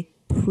say,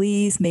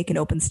 please make an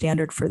open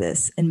standard for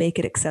this and make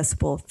it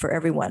accessible for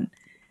everyone.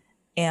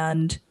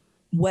 And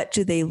what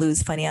do they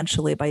lose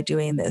financially by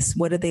doing this?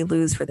 What do they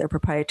lose for their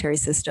proprietary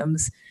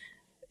systems?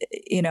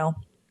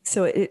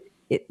 So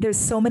there's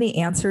so many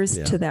answers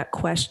to that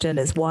question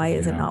is why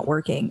is it not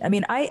working? I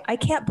mean, I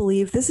can't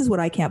believe, this is what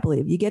I can't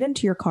believe. You get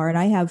into your car, and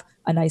I have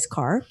a nice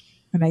car,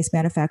 a nice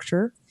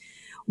manufacturer.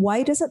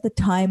 Why doesn't the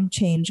time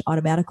change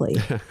automatically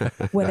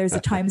when there's a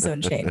time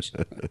zone change?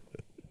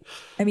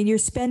 I mean, you're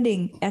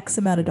spending X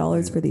amount of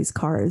dollars for these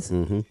cars.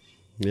 Mm-hmm.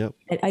 Yep.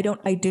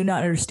 I do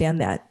not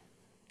understand that.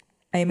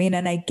 I mean,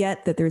 and I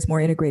get that there's more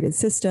integrated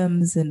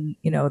systems and,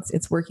 you know,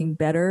 it's working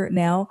better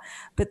now,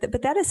 but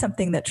that is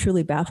something that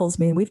truly baffles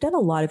me. And we've done a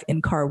lot of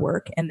in-car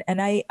work, and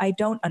I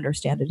don't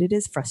understand it. It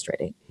is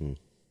frustrating,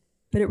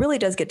 but it really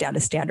does get down to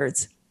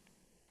standards,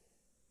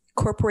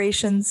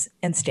 corporations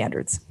and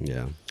standards.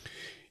 Yeah.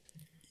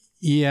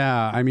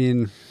 Yeah. I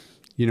mean,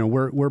 you know,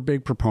 we're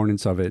big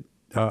proponents of it,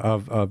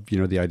 of, you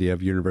know, the idea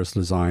of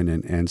universal design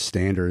and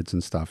standards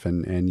and stuff.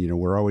 And, you know,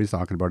 we're always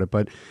talking about it,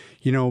 but,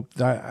 you know,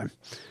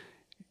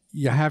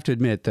 you have to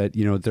admit that,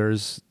 you know,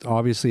 there's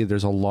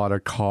a lot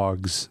of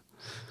cogs,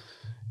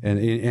 and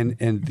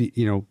the,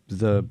 you know,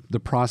 the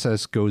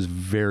process goes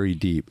very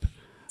deep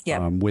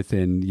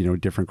within, you know,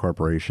 different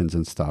corporations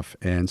and stuff.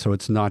 And so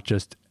it's not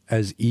just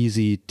as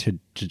easy to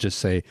just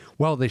say,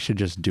 well, they should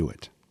just do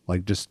it.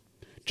 Like, just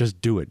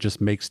do it,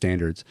 just make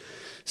standards.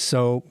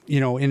 So, you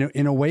know,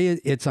 in a way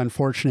it's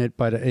unfortunate,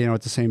 but, you know,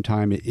 at the same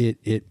time,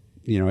 it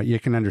you know, you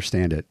can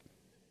understand it.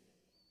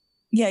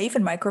 Yeah,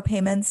 even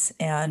micropayments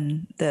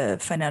and the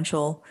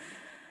financial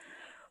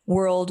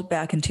world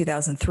back in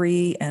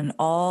 2003 and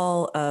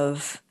all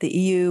of the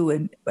EU,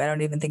 and I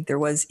don't even think there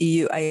was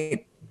EU.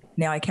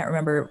 Now I can't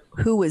remember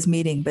who was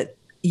meeting, but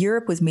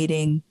Europe was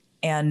meeting,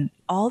 and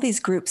all these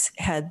groups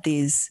had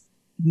these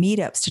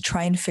meetups to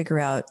try and figure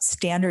out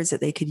standards that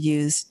they could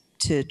use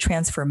to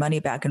transfer money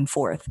back and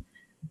forth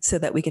so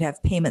that we could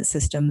have payment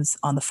systems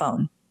on the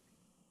phone.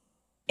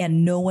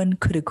 And no one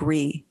could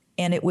agree.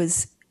 And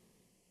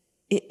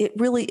it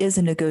really is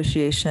a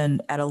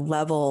negotiation at a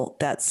level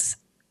that's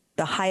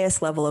the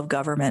highest level of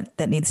government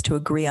that needs to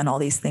agree on all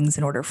these things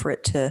in order for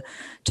it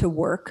to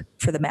work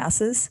for the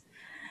masses.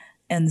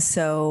 And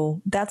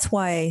so that's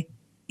why,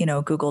 you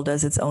know, Google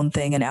does its own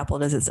thing and Apple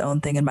does its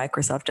own thing and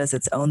Microsoft does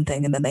its own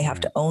thing. And then they have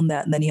to own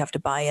that. And then you have to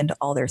buy into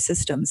all their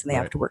systems and they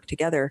have to work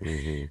together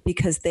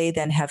because they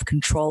then have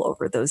control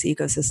over those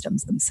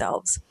ecosystems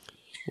themselves.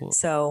 Well,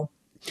 so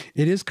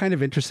it is kind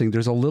of interesting.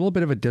 There's a little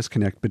bit of a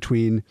disconnect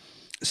between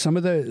some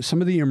of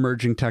the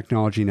emerging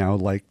technology now,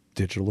 like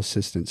digital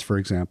assistants, for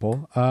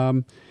example,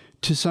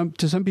 to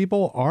some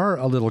people are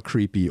a little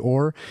creepy,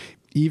 or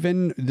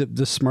even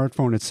the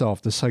smartphone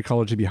itself, the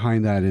psychology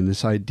behind that, and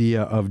this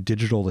idea of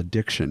digital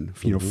addiction,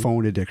 you know,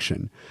 phone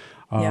addiction.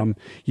 You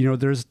know,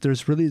 there's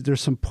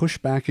some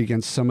pushback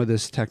against some of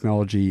this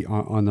technology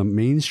on the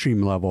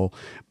mainstream level,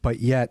 but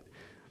yet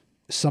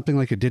something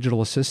like a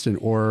digital assistant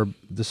or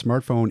the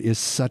smartphone is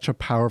such a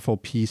powerful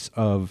piece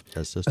of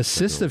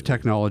assistive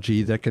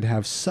technology that could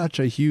have such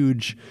a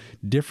huge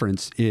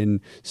difference in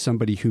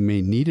somebody who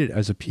may need it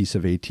as a piece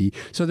of AT.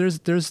 So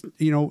there's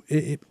you know,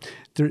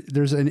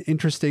 there's an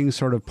interesting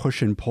sort of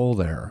push and pull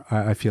there,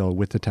 I feel,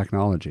 with the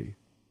technology.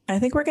 I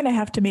think we're going to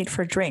have to meet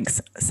for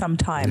drinks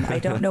sometime. I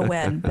don't know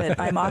when, but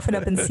I'm often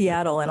up in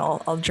Seattle, and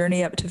I'll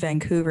journey up to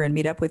Vancouver and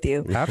meet up with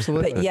you.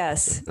 Absolutely. But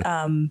yes,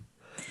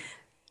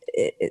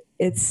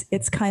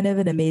 it's kind of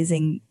an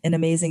amazing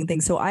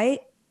thing. So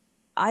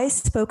I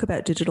spoke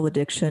about digital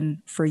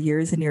addiction for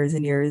years and years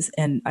and years,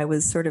 and I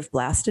was sort of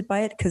blasted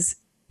by it because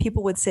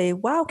people would say,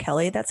 "Wow,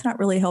 Kelly, that's not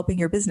really helping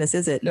your business,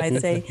 is it?" And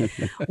I'd say,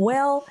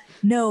 "Well,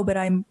 no, but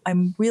I'm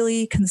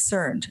really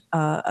concerned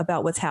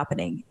about what's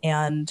happening."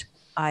 And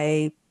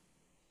I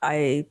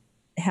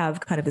have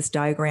kind of this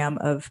diagram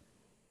of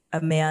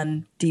a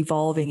man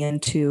devolving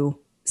into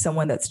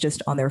someone that's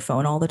just on their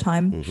phone all the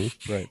time.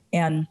 Right.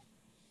 And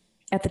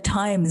at the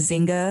time,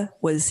 Zynga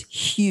was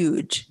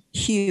huge.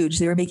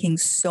 They were making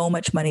so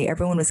much money.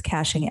 Everyone was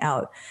cashing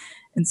out.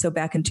 And so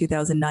back in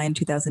 2009,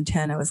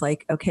 2010, I was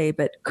like, okay,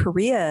 but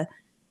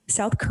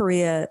South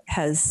Korea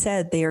has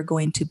said they are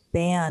going to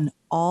ban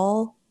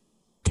all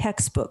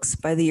textbooks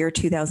by the year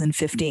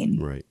 2015.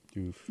 Right.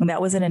 And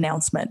that was an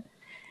announcement.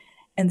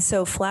 And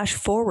so flash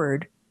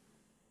forward,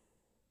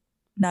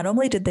 not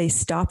only did they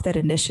stop that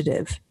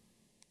initiative,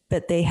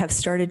 but they have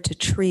started to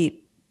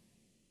treat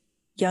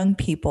young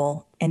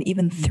people and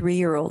even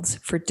 3-year-olds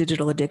for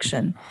digital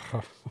addiction.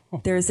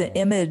 There's an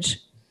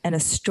image and a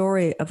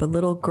story of a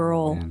little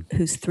girl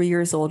who's 3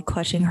 years old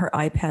clutching her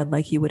iPad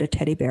like you would a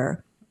teddy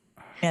bear.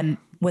 And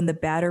when the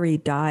battery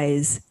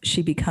dies,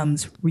 she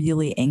becomes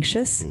really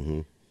anxious.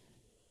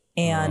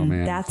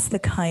 And that's the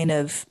kind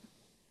of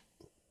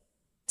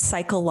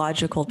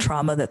psychological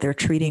trauma that they're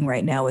treating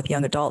right now with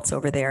young adults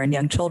over there and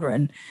young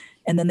children.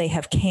 And then they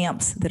have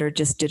camps that are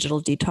just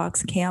digital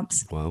detox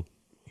camps. Wow.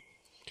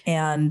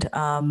 And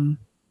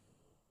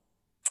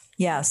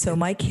so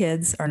my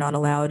kids are not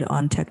allowed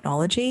on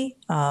technology.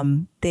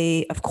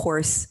 They, of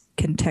course,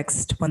 can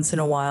text once in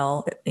a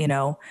while, you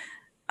know,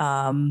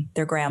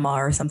 their grandma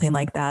or something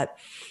like that.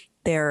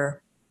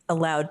 They're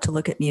allowed to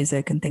look at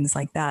music and things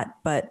like that.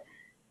 But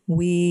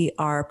we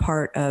are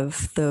part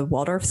of the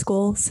Waldorf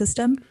school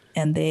system,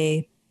 and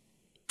they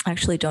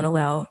actually don't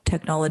allow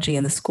technology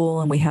in the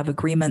school, and we have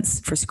agreements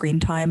for screen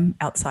time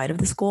outside of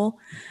the school.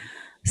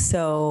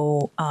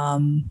 So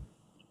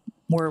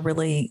we're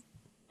really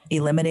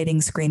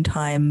eliminating screen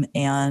time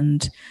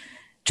and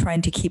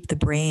trying to keep the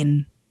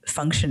brain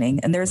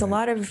functioning. And there's a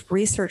lot of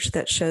research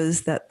that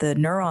shows that the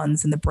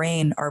neurons in the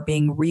brain are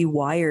being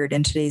rewired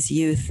in today's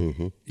youth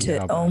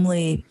to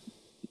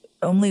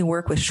only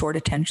work with short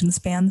attention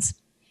spans.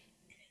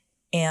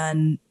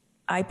 And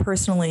I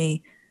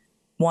personally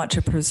want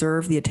to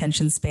preserve the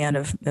attention span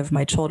of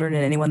my children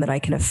and anyone that I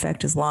can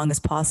affect as long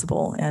as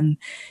possible. And,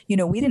 you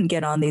know, we didn't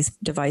get on these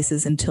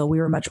devices until we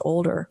were much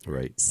older.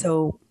 Right.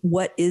 So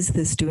what is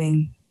this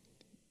doing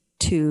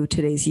to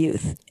today's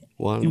youth?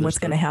 Well, and what's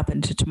going to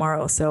happen to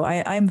tomorrow? So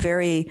I'm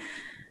very,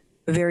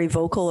 very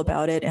vocal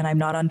about it. And I'm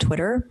not on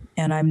Twitter,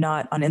 and I'm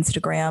not on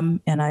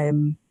Instagram, and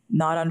I'm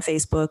not on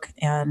Facebook.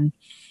 And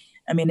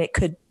I mean, it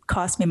could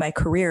cost me my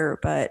career,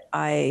 but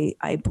I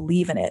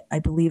believe in it. I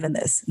believe in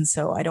this. And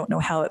so I don't know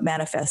how it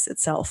manifests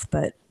itself,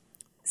 but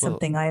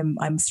something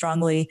I'm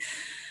strongly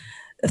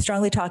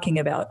talking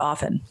about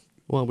often.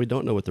 Well, we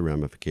don't know what the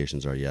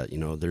ramifications are yet. You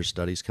know, there's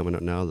studies coming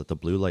out now that the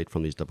blue light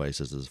from these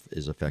devices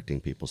is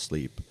affecting people's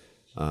sleep.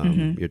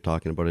 You're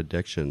talking about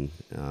addiction.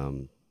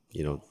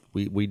 You know,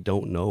 we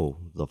don't know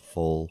the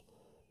full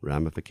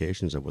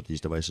ramifications of what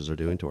these devices are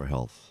doing to our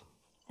health.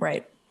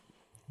 Right.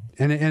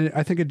 And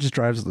I think it just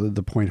drives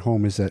the point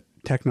home is that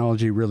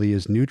technology really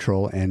is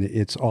neutral, and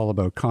it's all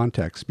about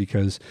context,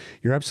 because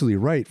you're absolutely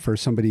right. For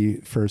somebody,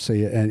 for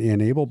say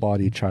an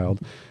able-bodied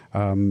child,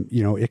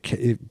 you know, it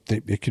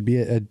could be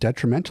a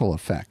detrimental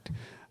effect.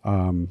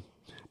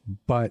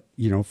 But,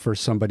 you know, for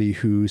somebody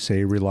who,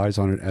 say, relies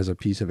on it as a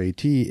piece of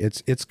AT,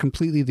 it's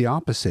completely the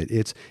opposite.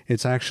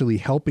 It's actually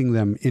helping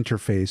them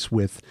interface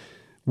with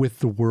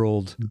the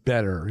world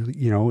better.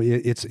 You know,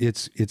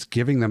 it's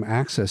giving them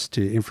access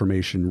to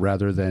information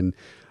rather than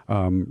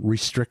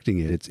restricting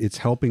it. It's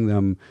helping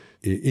them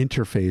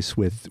interface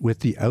with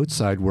the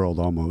outside world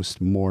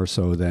almost more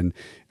so than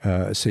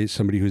say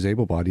somebody who's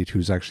able-bodied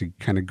who's actually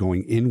kind of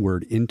going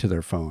inward into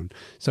their phone.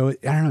 So I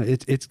don't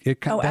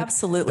know.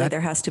 Absolutely,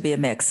 there has to be a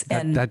mix,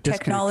 and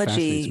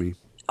technology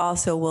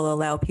also will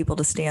allow people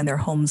to stay in their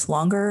homes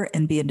longer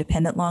and be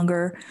independent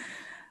longer.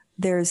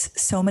 There's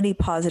so many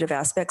positive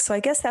aspects. So I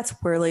guess that's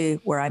really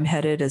where I'm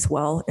headed as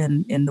well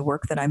in the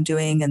work that I'm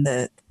doing and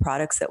the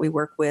products that we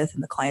work with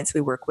and the clients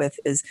we work with,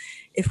 is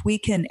if we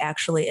can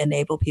actually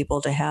enable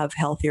people to have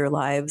healthier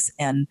lives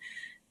and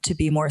to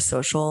be more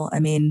social. I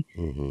mean,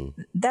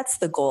 that's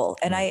the goal.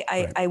 And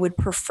I would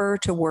prefer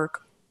to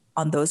work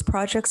on those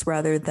projects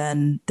rather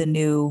than a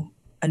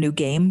new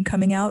game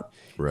coming out,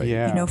 right?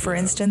 Yeah. You know, for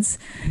instance,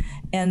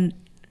 and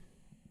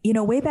you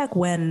know, way back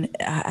when,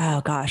 oh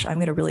gosh, I'm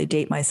going to really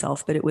date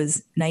myself, but it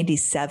was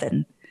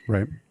 97.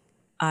 Right.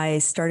 I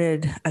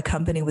started a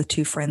company with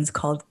two friends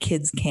called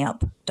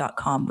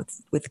kidscamp.com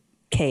with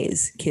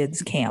K's,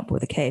 Kids Camp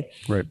with a K.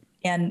 Right.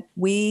 And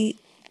we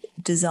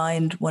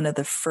designed one of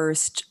the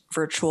first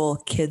virtual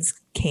kids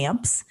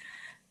camps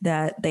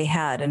that they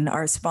had. And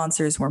our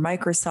sponsors were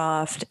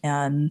Microsoft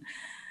and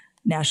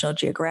National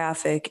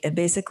Geographic. And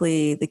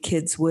basically the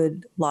kids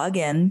would log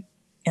in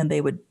and they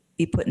would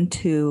be put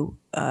into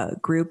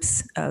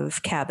groups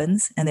of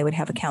cabins, and they would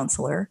have a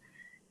counselor,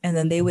 and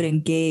then they would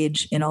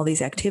engage in all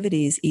these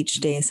activities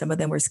each day. Some of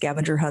them were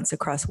scavenger hunts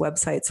across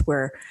websites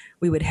where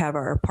we would have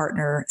our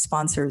partner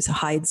sponsors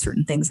hide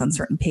certain things on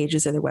certain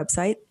pages of their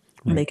website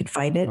where they could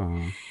find it.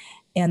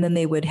 And then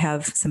they would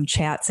have some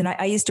chats. And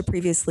I used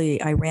to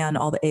I ran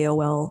all the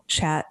AOL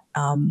chat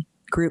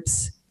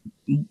groups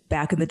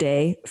back in the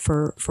day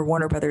for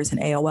Warner Brothers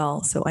and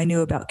AOL. So I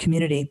knew about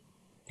community.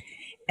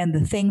 And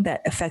the thing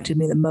that affected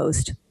me the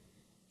most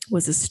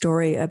was a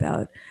story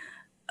about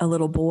a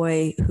little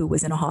boy who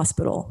was in a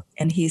hospital.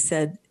 And he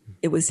said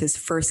it was his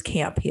first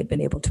camp he had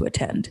been able to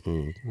attend.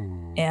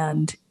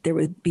 And there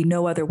would be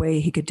no other way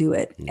he could do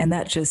it. And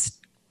that just,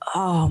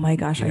 oh my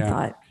gosh, I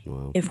thought,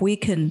 if we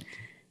can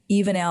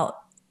even out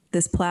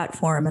this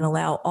platform and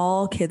allow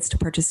all kids to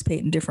participate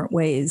in different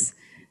ways,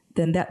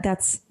 then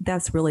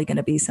that's really going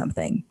to be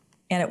something.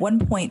 And at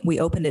one point we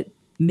opened at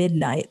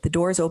midnight. The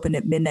doors opened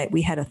at midnight.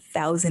 We had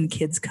 1,000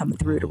 kids come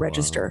through to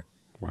register.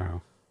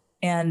 Wow.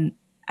 And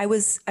I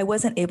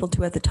wasn't able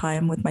to at the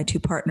time with my two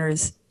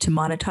partners to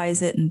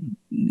monetize it and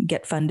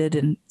get funded.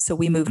 And so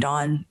we moved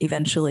on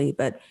eventually.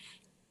 But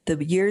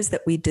the years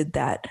that we did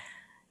that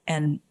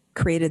and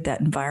created that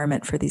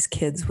environment for these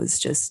kids was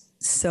just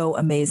so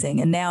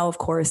amazing. And now, of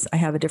course, I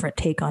have a different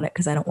take on it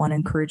because I don't want to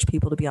encourage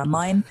people to be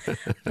online.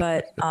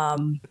 But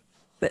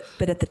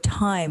at the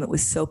time, it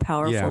was so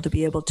powerful to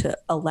be able to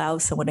allow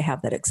someone to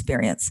have that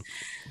experience.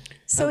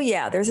 So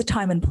there's a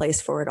time and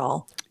place for it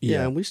all.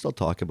 Yeah, and we still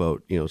talk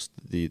about, you know,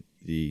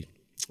 the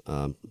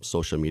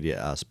social media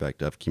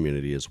aspect of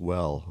community as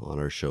well on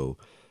our show.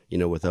 You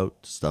know, without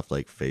stuff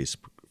like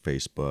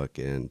Facebook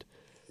and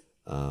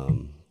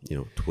you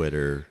know,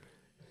 Twitter,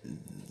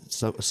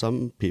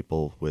 some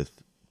people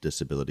with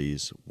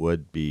disabilities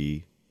would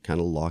be kind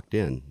of locked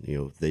in. You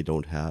know, they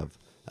don't have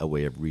a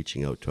way of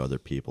reaching out to other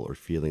people or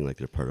feeling like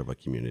they're part of a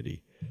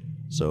community.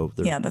 So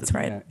there, Yeah, that's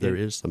right. There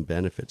is some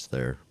benefits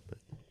there.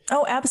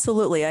 Oh,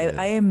 absolutely.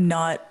 I am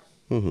not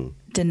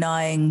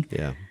denying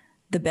Yeah.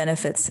 the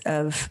benefits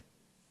of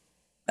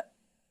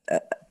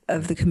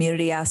the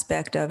community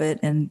aspect of it.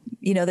 And,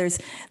 there's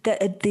the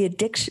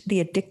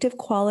addictive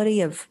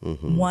quality of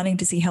wanting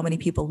to see how many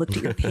people looked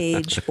at your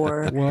page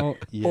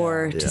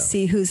or to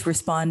see who's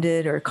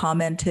responded or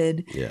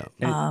commented. Yeah.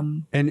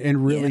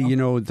 And really,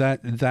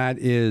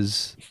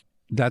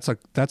 that's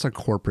a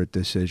corporate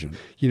decision.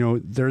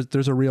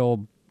 There's a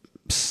real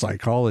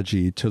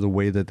psychology to the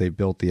way that they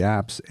built the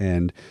apps,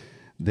 and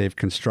they've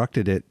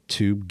constructed it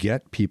to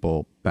get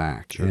people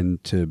back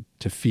and to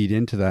feed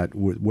into that.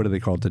 What do they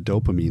call it? The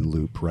dopamine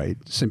loop, right?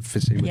 Same with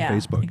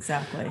Facebook.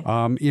 Exactly.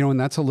 And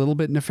that's a little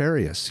bit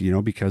nefarious,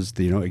 because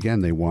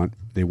again, they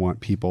want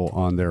people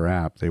on their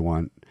app. They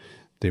want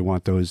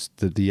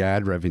the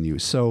ad revenue.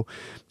 So,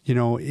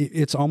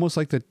 it's almost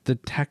like the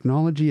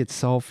technology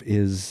itself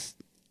is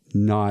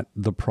not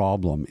the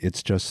problem.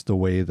 It's just the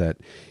way that,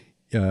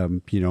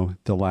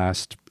 the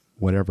last,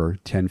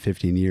 10,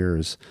 15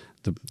 years,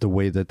 the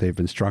way that they've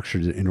been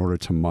structured in order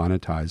to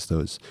monetize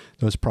those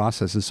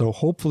processes. So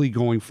hopefully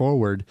going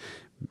forward,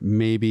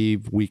 maybe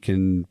we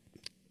can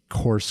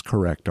course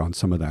correct on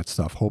some of that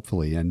stuff,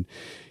 hopefully. And,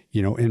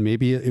 and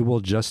maybe it will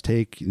just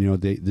take,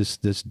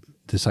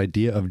 this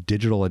idea of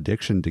digital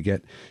addiction to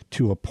get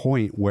to a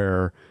point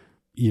where,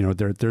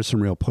 there's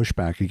some real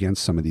pushback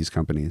against some of these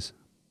companies.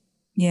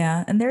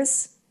 Yeah. And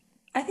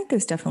I think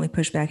there's definitely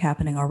pushback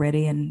happening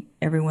already, and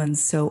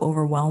everyone's so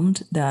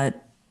overwhelmed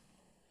that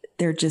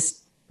they're just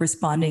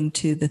responding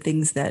to the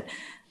things that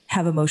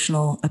have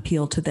emotional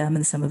appeal to them.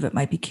 And some of it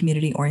might be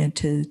community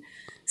oriented.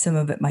 Some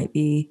of it might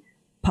be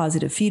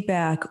positive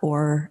feedback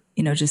or,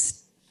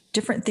 just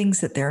different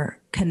things that they're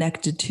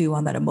connected to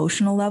on that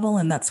emotional level.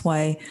 And that's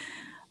why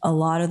a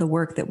lot of the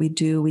work that we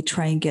do, we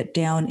try and get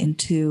down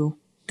into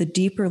the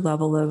deeper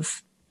level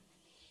of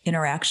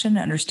interaction,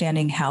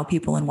 understanding how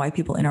people and why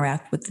people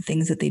interact with the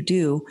things that they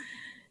do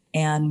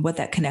and what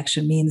that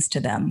connection means to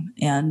them.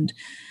 And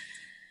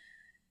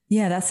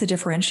yeah, that's the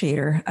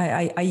differentiator.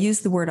 I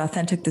used the word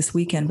authentic this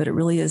weekend, but it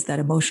really is that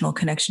emotional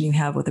connection you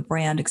have with a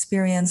brand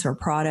experience or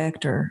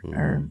product or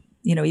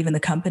even the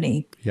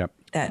company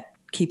that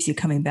keeps you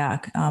coming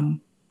back.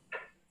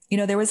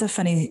 There was a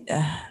funny,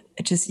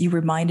 you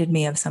reminded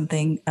me of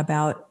something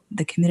about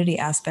the community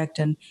aspect.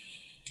 And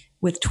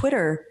with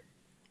Twitter,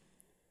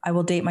 I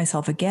will date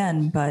myself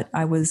again, but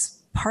I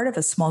was part of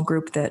a small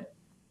group that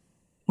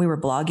we were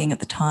blogging at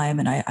the time,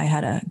 and I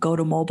had a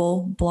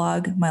GoToMobile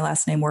blog. My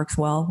last name works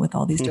well with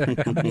all these different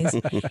companies. So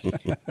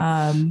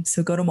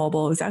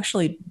GoToMobile was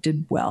actually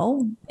did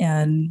well.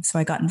 And so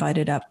I got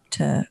invited up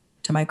to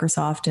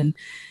Microsoft, and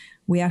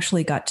we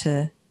actually got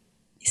to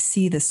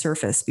see the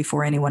Surface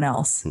before anyone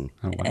else. Oh,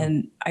 wow.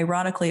 And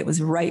ironically, it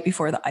was right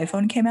before the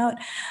iPhone came out.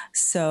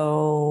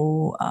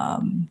 So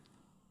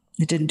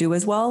it didn't do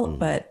as well,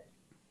 but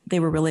they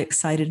were really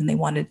excited and they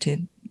wanted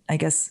to, I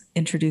guess,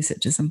 introduce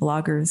it to some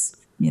bloggers,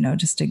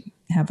 just to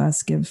have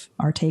us give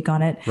our take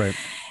on it. Right.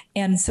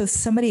 And so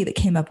somebody that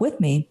came up with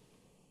me,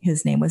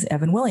 his name was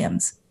Evan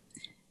Williams.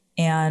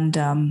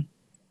 And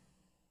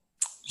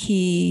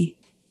he,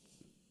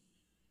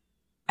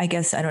 I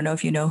guess, I don't know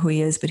if you know who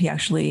he is, but he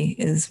actually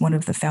is one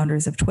of the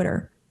founders of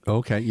Twitter.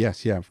 Okay.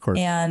 Yes. Yeah, of course.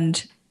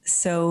 And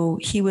so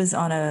he was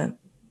on a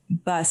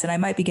bus, and I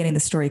might be getting the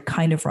story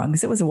kind of wrong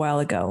because it was a while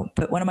ago,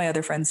 but one of my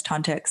other friends,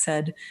 Tantek,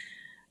 said,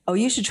 "Oh,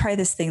 you should try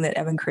this thing that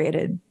Evan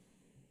created.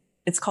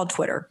 It's called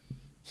Twitter."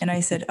 And I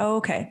said, "Oh,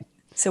 okay."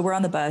 So we're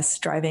on the bus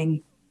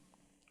driving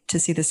to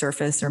see the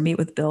Surface or meet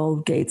with Bill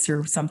Gates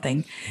or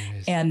something.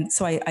 Nice. And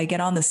so I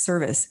get on the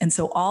service. And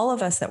so all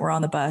of us that were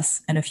on the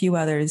bus and a few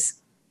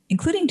others,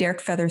 including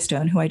Derek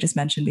Featherstone, who I just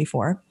mentioned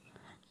before,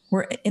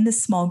 were in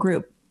this small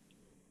group.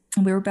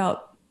 And we were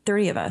about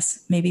 30 of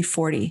us, maybe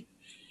 40.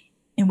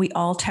 And we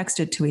all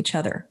texted to each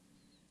other.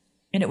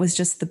 And it was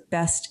just the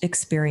best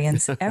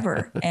experience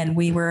ever. And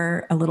we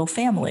were a little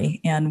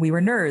family and we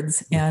were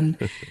nerds. And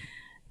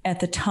at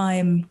the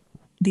time,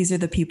 these are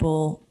the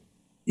people,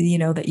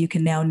 that you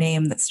can now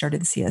name that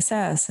started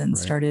CSS and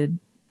started,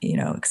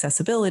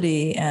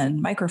 accessibility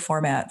and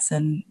microformats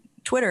and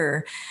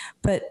Twitter.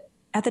 But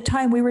at the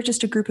time, we were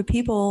just a group of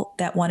people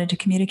that wanted to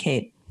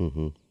communicate.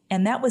 Mm-hmm.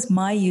 And that was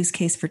my use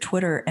case for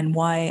Twitter and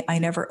why I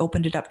never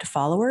opened it up to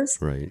followers.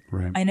 Right.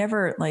 I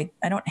never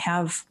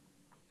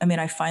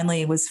I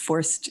finally was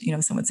forced,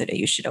 someone said, "Hey,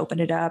 you should open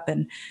it up."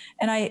 And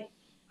I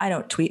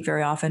don't tweet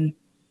very often,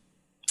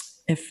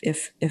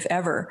 if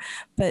ever,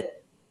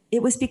 but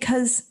it was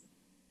because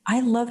I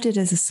loved it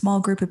as a small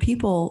group of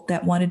people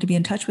that wanted to be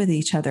in touch with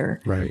each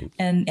other. Right.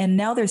 And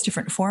now there's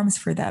different forms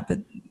for that, but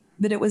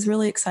it was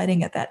really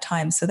exciting at that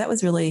time. So that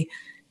was really,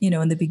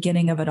 in the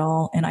beginning of it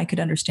all. And I could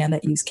understand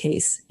that use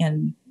case.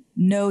 And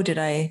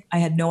I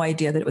had no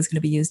idea that it was going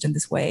to be used in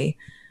this way,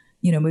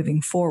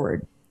 moving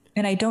forward.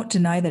 And I don't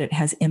deny that it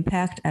has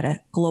impact at a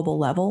global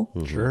level.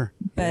 Sure.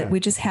 But we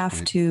just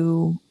have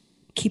to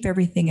keep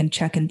everything in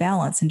check and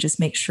balance and just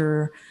make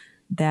sure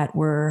that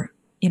we're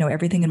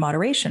everything in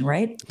moderation,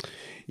 right?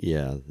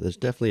 Yeah, there's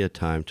definitely a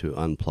time to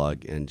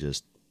unplug and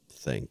just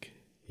think,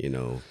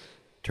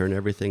 turn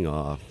everything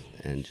off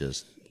and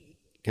just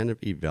kind of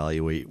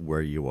evaluate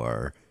where you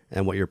are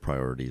and what your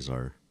priorities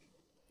are.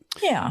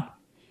 Yeah.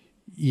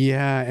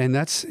 Yeah, and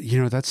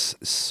that's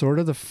sort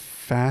of the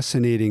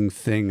fascinating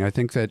thing. I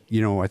think that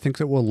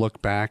we'll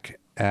look back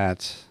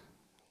at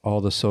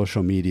all the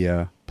social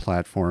media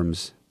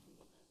platforms,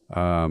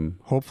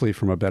 hopefully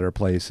from a better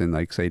place in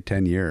like say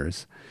 10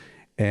 years,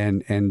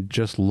 and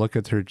just look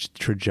at their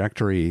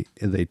trajectory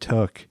they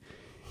took.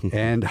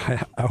 And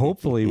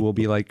hopefully we'll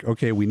be like,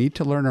 okay, we need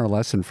to learn our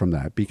lesson from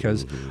that,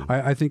 because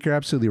I think you're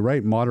absolutely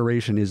right.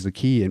 Moderation is the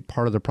key. And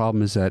part of the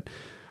problem is that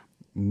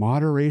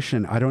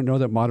I don't know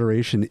that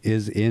moderation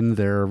is in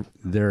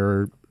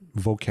their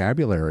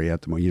vocabulary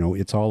at the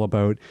moment. It's all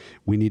about,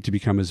 we need to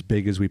become as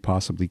big as we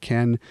possibly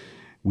can.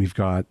 We've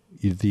got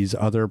these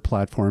other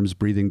platforms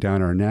breathing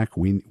down our neck.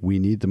 We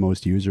need the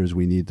most users.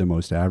 We need the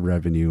most ad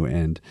revenue.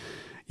 And,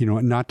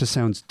 not to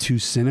sound too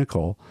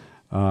cynical,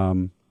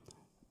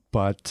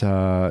 but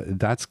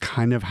that's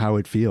kind of how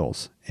it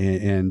feels.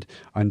 And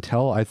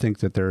until I think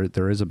that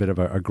there is a bit of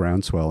a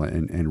groundswell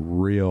and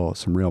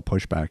some real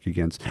pushback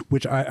against,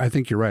 which I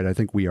think you're right. I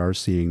think we are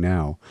seeing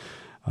now.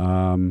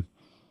 I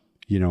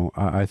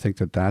think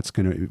that's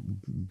going to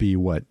be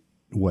what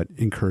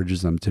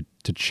encourages them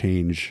to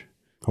change,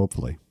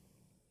 hopefully.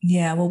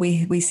 Yeah, well,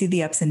 we see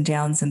the ups and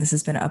downs, and this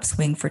has been an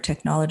upswing for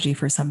technology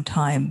for some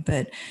time,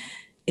 but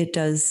it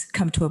does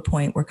come to a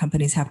point where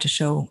companies have to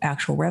show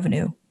actual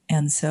revenue.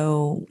 And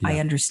so I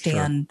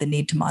understand the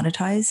need to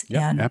monetize,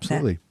 and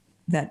absolutely.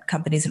 That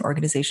companies and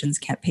organizations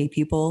can't pay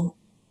people.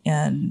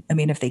 And I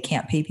mean, if they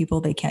can't pay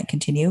people, they can't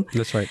continue.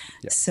 That's right.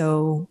 Yeah.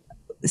 So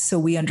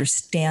we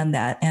understand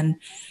that. And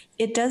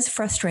it does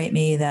frustrate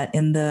me that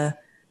in the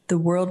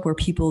world where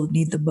people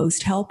need the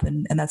most help,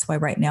 and that's why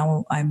right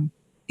now I'm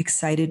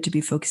excited to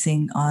be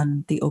focusing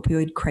on the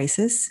opioid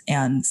crisis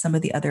and some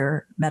of the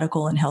other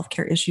medical and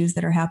healthcare issues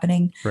that are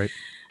happening. Right.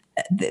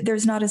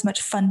 There's not as much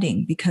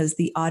funding because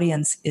the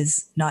audience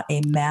is not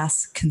a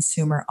mass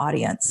consumer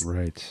audience.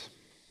 Right.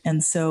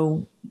 And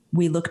so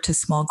we look to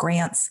small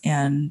grants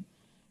and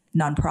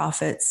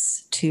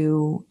nonprofits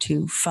to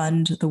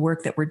fund the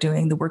work that we're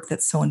doing, the work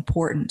that's so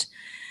important.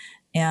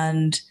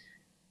 And,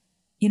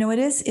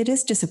 it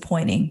is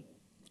disappointing.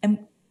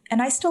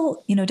 And I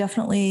still,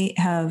 definitely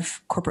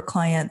have corporate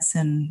clients,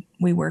 and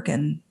we work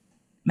in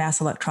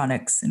mass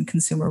electronics and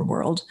consumer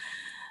world.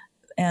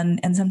 And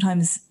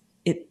sometimes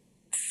it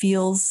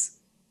feels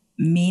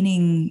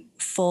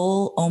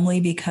meaningful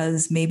only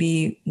because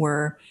maybe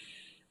we're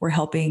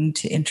helping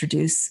to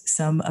introduce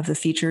some of the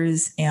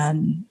features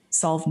and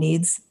solve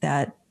needs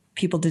that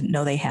people didn't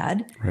know they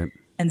had. Right.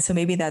 And so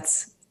maybe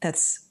that's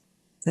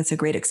a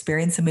great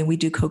experience. I mean, we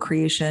do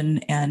co-creation,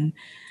 and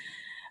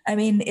I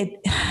mean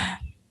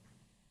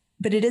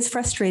but it is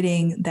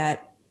frustrating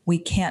that we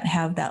can't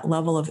have that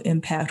level of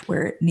impact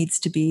where it needs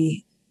to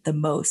be to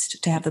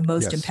have the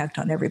most impact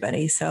on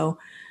everybody. So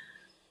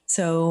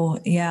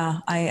yeah,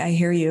 I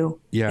hear you.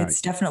 Yeah.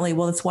 It's definitely,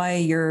 it's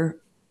why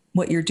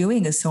what you're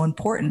doing is so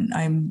important.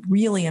 I'm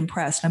really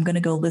impressed. I'm going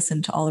to go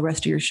listen to all the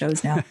rest of your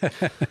shows now.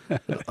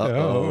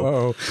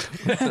 Uh-oh.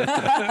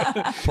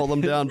 Pull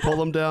them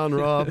down,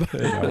 Rob.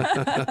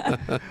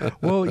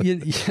 Well,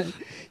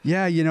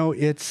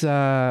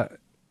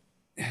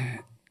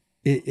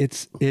 it's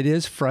it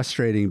is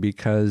frustrating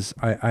because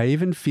I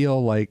even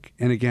feel like,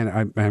 and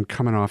again, I'm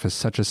coming off as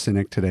such a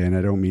cynic today, and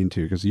I don't mean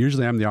to, because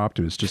usually I'm the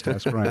optimist. Just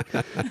ask Brian.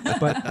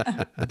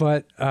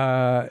 but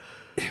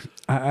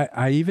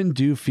I even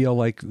do feel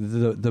like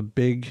the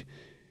big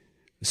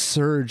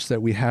surge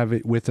that we have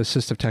with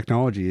assistive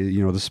technology,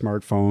 the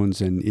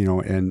smartphones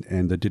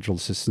and the digital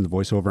assistant, the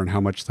voiceover, and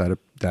how much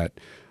that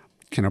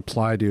can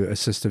apply to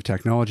assistive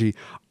technology.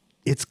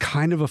 It's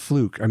kind of a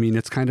fluke. I mean,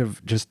 it's kind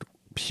of just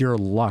pure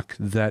luck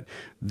that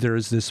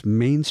there's this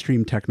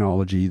mainstream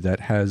technology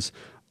that has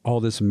all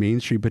this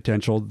mainstream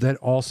potential that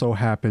also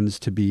happens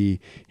to be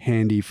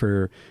handy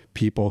for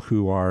people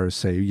who are,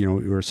 say,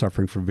 who are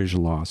suffering from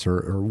vision loss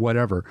or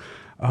whatever.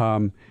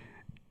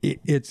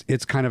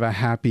 It's kind of a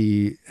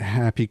happy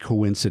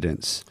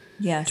coincidence.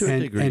 Yes. To a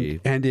degree.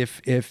 And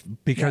if they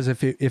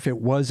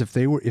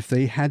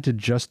had to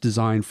just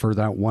design for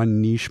that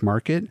one niche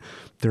market,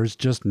 there's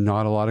just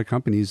not a lot of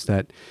companies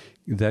that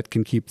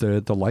can keep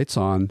the lights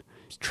on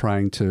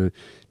trying to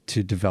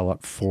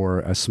develop for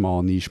a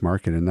small niche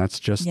market. And that's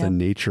just the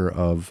nature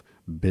of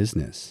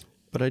business.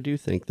 But I do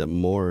think that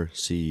more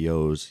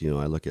CEOs,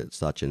 I look at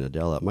Satya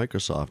Nadella at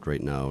Microsoft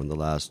right now, in the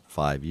last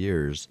 5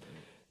 years,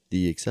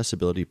 the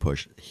accessibility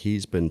push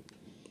he's been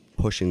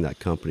pushing that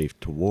company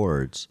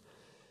towards,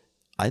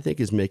 I think,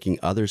 is making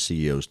other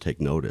CEOs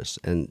take notice.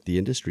 And the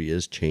industry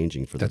is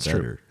changing for the better.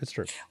 True. That's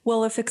true.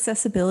 Well, if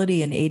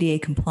accessibility and ADA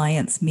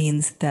compliance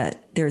means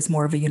that there's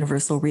more of a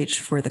universal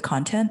reach for the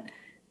content,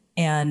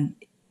 and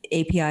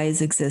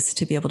APIs exist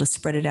to be able to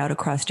spread it out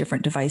across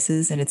different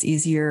devices, and it's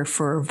easier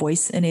for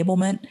voice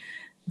enablement,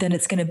 then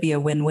it's going to be a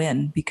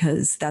win-win,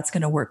 because that's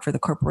going to work for the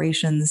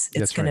corporations.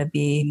 It's going to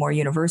be more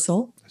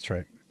universal. That's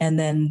right. And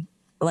then,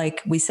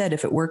 like we said,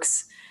 if it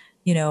works,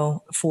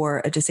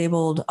 for a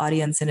disabled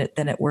audience and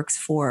then it works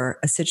for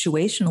a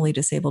situationally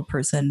disabled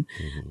person,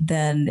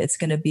 then it's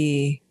going to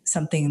be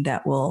something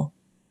that will,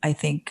 I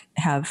think,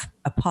 have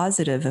a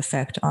positive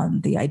effect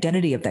on the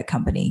identity of that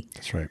company.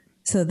 That's right.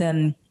 So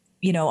then,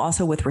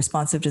 also with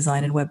responsive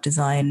design and web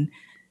design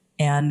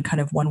and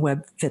kind of one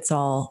web fits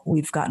all,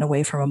 we've gotten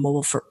away from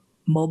a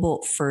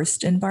mobile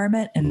first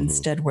environment. And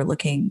instead we're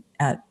looking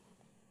at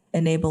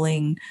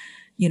enabling,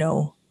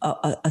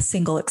 a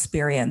single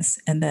experience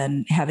and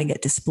then having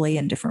it display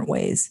in different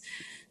ways.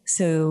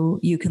 So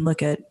you can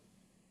look at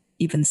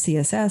even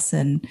CSS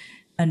and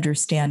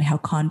understand how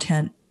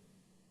content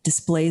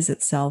displays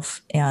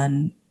itself.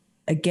 And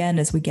again,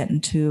 as we get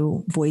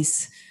into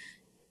voice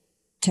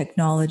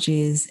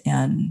technologies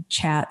and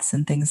chats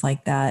and things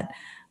like that,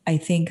 I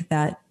think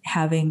that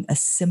having a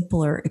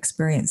simpler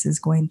experience is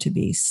going to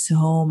be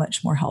so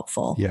much more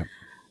helpful. Yeah.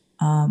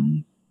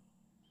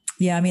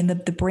 I mean, the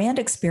brand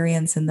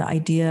experience and the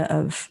idea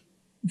of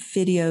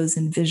videos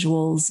and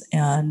visuals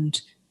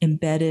and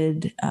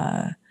embedded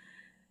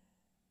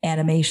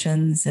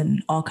animations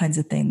and all kinds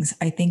of things,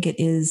 I think it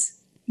is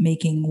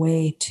making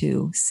way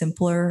to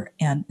simpler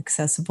and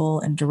accessible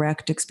and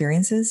direct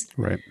experiences.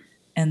 Right.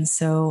 And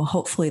so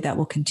hopefully that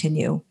will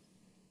continue.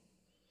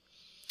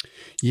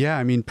 Yeah.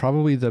 I mean,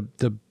 probably the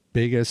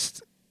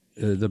biggest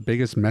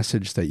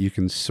message that you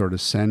can sort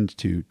of send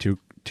to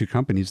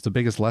companies, the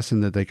biggest lesson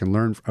that they can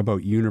learn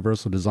about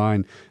universal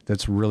design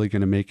that's really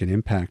going to make an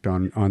impact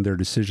on their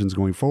decisions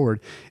going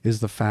forward is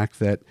the fact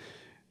that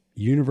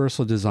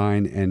universal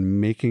design and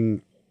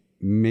making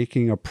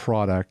a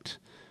product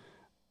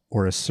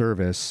or a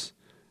service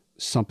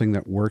something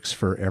that works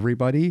for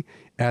everybody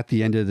at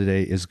the end of the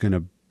day is going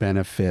to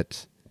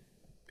benefit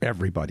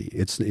everybody.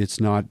 It's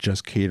not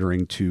just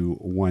catering to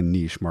one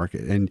niche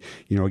market. And,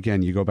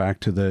 again, you go back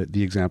to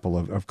the example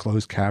of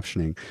closed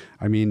captioning.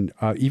 I mean,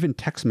 even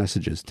text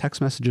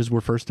messages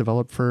were first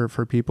developed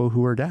for people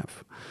who are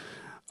deaf.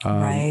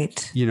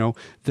 Right.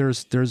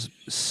 There's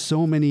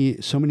so many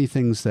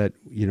things that,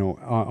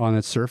 on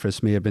its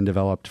surface may have been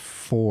developed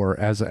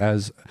as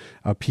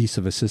a piece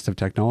of assistive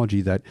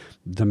technology that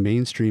the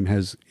mainstream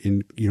has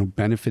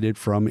benefited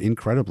from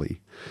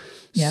incredibly.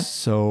 Yep.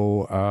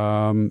 So,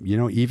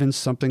 even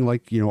something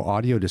like,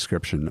 audio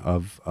description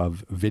of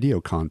video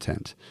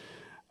content.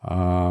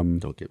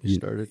 Don't get me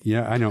started.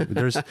 Yeah, I know.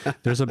 There's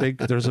a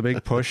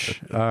big push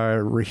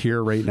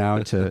here right now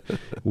to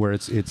where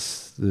it's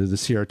the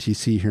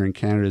CRTC here in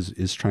Canada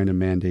is trying to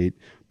mandate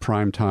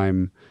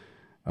primetime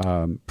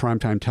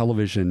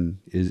television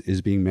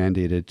is being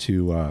mandated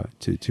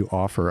to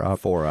offer up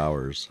 4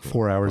 hours of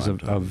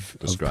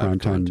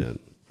primetime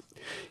content.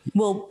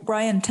 Well,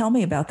 Brian, tell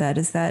me about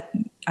that.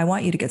 I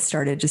want you to get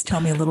started. Just tell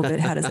me a little bit.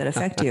 How does that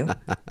affect you?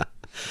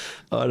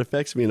 It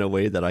affects me in a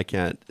way that I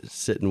can't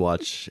sit and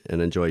watch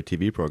and enjoy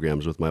TV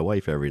programs with my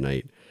wife every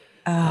night.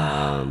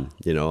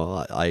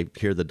 I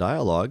hear the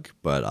dialogue,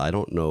 but I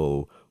don't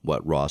know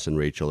what Ross and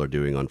Rachel are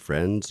doing on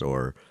Friends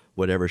or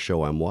whatever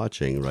show I'm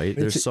watching, right?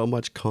 There's so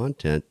much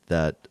content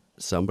that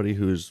somebody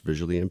who's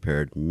visually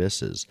impaired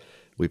misses.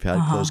 We've had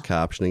closed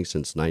captioning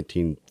since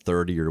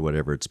 1930 or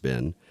whatever it's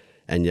been.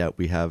 And yet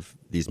we have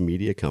these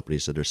media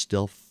companies that are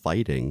still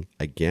fighting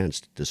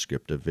against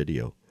descriptive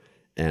video.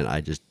 And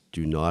I just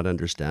do not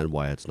understand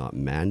why it's not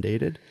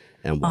mandated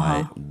and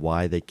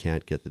why they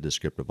can't get the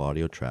descriptive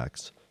audio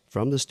tracks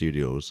from the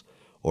studios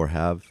or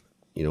have,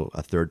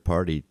 a third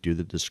party do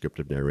the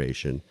descriptive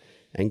narration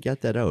and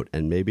get that out.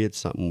 And maybe it's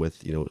something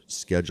with,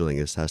 scheduling.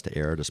 This has to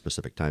air at a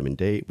specific time and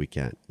date. We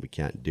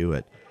can't do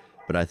it.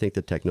 But I think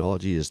the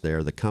technology is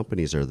there. The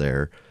companies are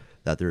there,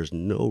 that there's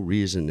no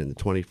reason in the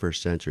 21st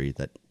century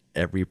that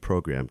every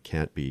program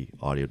can't be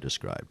audio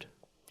described.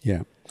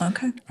 Yeah.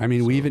 Okay. I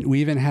mean, we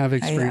even have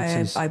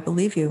experiences. I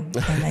believe you,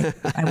 and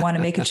I want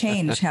to make a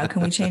change. How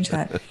can we change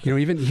that?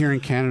 Even here in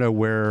Canada,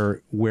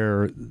 where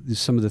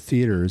some of the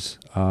theaters,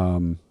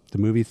 the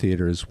movie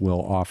theaters,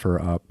 will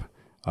offer up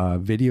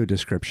video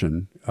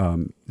description,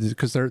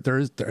 because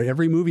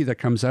every movie that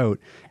comes out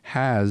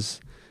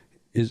is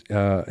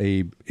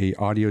a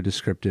audio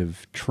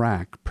descriptive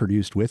track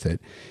produced with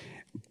it.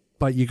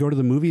 But you go to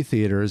the movie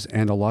theaters,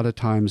 and a lot of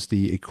times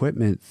the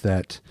equipment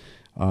that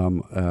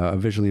a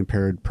visually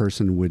impaired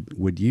person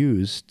would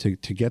use to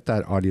get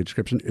that audio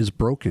description is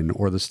broken,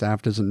 or the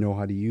staff doesn't know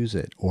how to use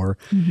it, or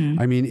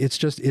I mean, it's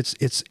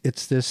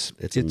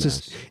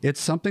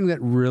something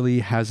that really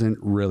hasn't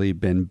really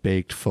been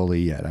baked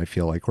fully yet. I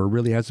feel like, or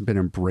really hasn't been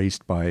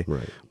embraced by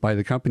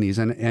the companies,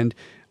 and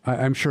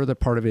I'm sure that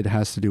part of it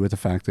has to do with the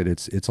fact that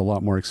it's a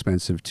lot more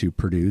expensive to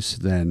produce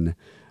than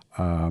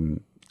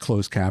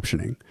closed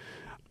captioning.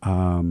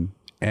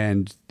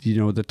 And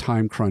the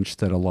time crunch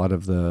that a lot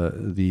of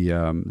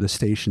the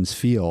stations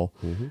feel,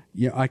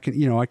 I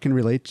can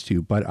relate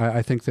to. But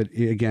I think that,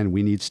 again,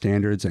 we need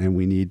standards, and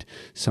we need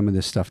some of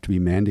this stuff to be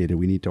mandated.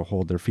 We need to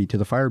hold their feet to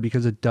the fire,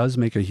 because it does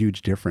make a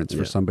huge difference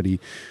for somebody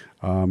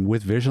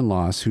with vision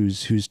loss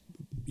who's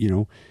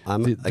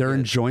their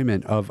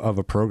enjoyment of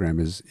a program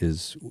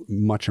is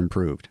much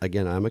improved.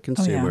 Again, I'm a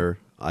consumer.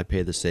 I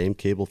pay the same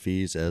cable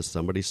fees as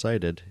somebody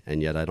cited,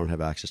 and yet I don't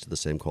have access to the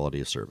same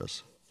quality of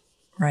service.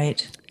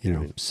 Right.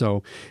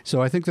 So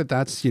I think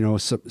that's,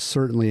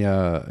 certainly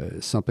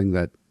something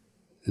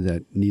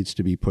that needs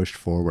to be pushed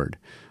forward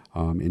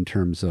in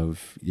terms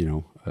of,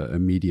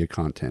 media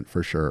content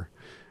for sure.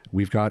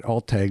 We've got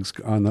alt tags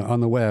on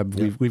the web.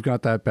 Yep. We've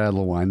got that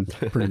battle won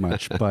pretty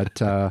much.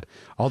 But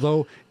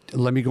although,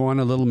 let me go on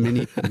a little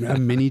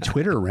mini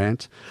Twitter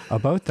rant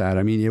about that.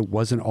 I mean, it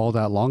wasn't all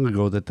that long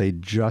ago that they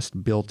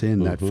just built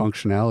in that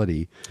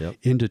functionality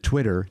into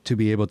Twitter to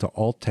be able to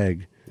alt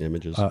tag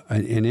images,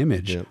 an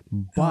image. Yep.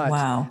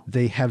 But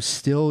they have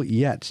still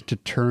yet to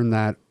turn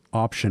that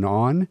option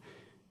on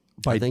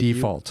by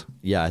default.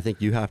 I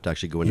think you have to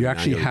actually go in and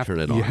turn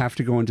it on. You have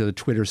to go into the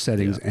Twitter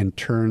settings and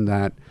turn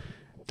that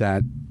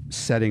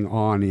setting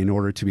on in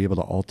order to be able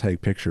to alt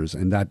tag pictures,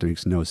 and that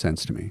makes no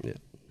sense to me. Yeah.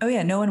 Oh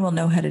yeah, no one will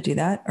know how to do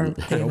that, or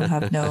they will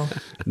have no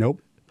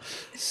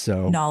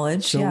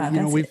knowledge.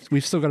 So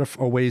we've still got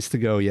a ways to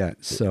go yet.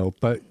 So,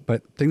 but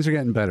things are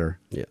getting better.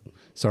 Yeah.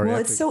 Sorry. Well,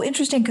 it's so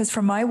interesting because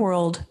from my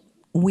world,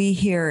 we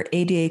hear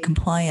ADA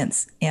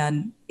compliance,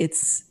 and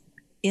it's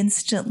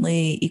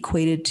instantly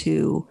equated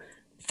to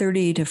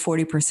 30 to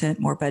 40%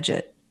 more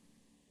budget.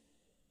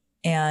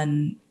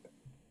 And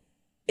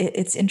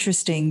it's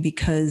interesting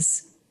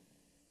because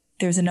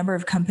there's a number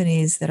of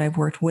companies that I've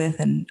worked with,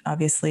 and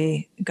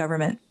obviously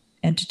government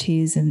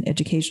entities and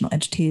educational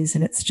entities,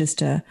 and it's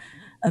just a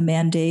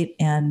mandate,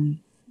 and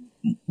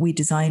we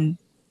design,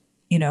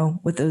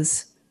 with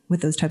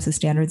those types of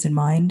standards in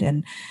mind.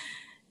 And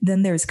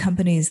then there's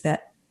companies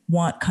that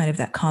want kind of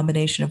that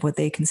combination of what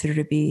they consider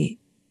to be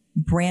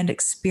brand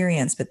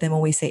experience, but then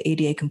when we say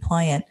ADA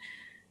compliant,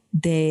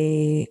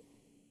 they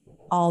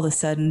all of a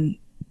sudden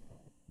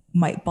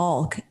might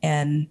balk,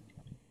 and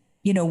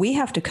we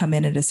have to come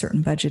in at a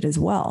certain budget as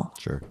well.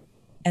 Sure.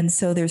 And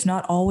so there's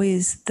not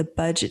always the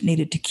budget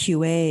needed to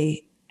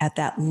QA at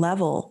that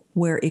level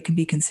where it can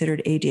be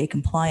considered ADA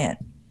compliant.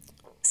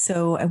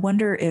 So I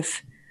wonder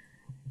if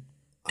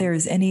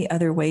there's any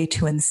other way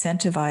to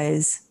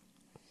incentivize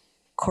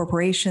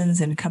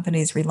corporations and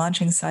companies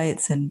relaunching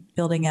sites and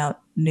building out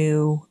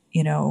new,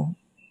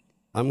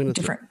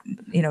 different,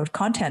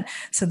 content,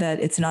 so that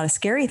it's not a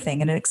scary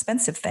thing and an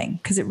expensive thing,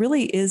 because it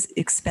really is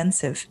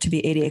expensive to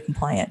be ADA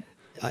compliant.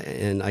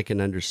 And I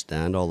can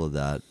understand all of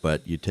that,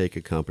 but you take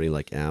a company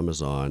like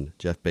Amazon.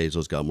 Jeff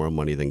Bezos got more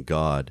money than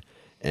God,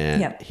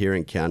 and here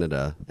in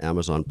Canada,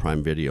 Amazon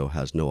Prime Video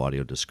has no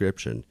audio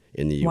description.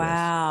 In the U.S.,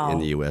 wow. In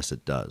the U.S.,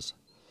 it does.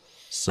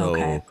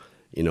 So,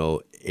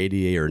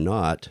 ADA or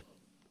not,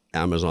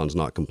 Amazon's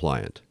not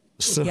compliant.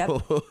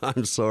 So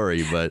I'm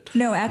sorry, but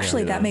no,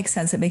 actually that makes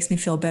sense. It makes me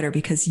feel better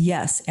because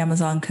yes,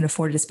 Amazon can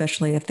afford it,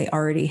 especially if they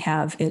already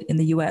have it in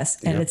the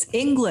US and it's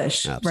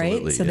English,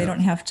 right? So they don't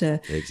have to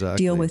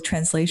deal with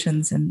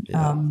translations and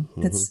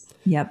that's,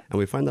 And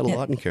we find that a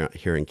lot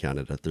here in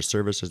Canada. There's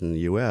services in the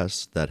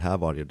US that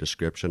have audio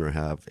description or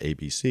have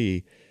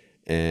ABC,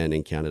 and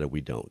in Canada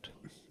we don't.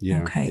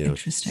 Yeah. Okay,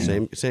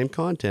 interesting. Same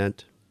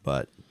content,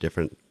 but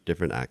different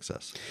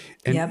access.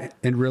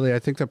 And really, I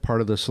think that part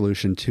of the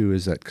solution too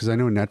is that, because I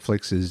know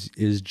Netflix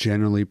is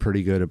generally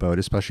pretty good about,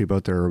 especially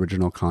about their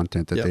original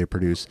content that they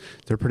produce,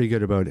 they're pretty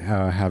good about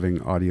having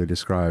audio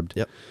described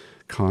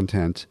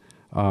content.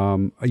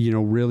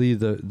 Really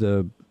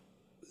the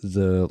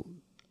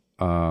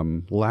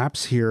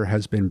lapse here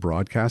has been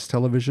broadcast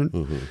television.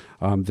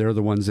 Mm-hmm. They're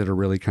the ones that are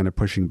really kind of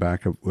pushing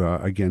back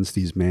against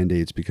these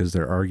mandates, because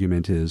their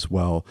argument is,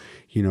 well,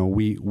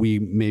 we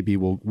maybe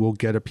we'll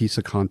get a piece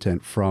of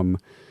content from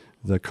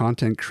the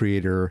content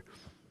creator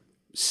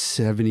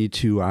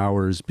 72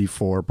 hours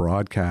before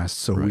broadcast,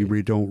 so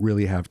we don't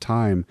really have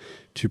time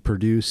to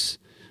produce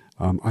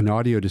an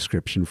audio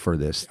description for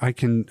this. I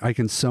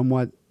can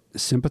somewhat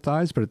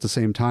sympathize, but at the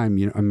same time,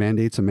 a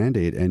mandate's a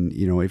mandate, and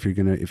if you're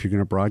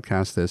gonna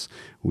broadcast this,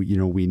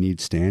 we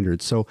need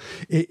standards. So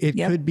it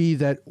could be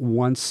that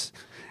once,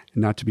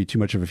 not to be too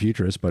much of a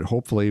futurist, but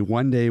hopefully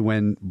one day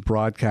when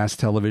broadcast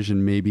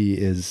television maybe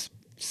is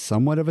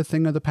somewhat of a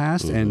thing of the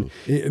past, and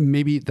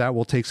maybe that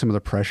will take some of the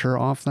pressure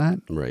off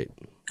that. Right.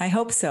 I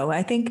hope so.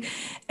 I think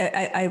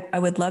I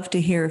would love to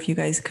hear if you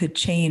guys could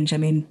change. I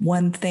mean,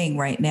 one thing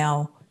right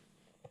now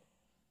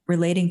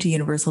relating to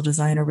universal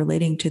design or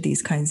relating to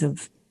these kinds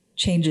of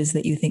changes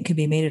that you think could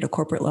be made at a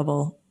corporate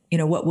level,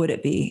 what would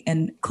it be?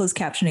 And closed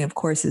captioning, of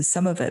course, is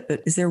some of it,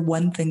 but is there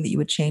one thing that you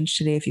would change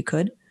today if you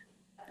could?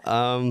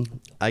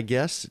 I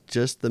guess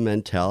just the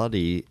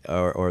mentality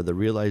or the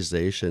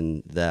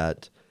realization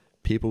that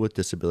people with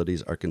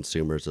disabilities are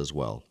consumers as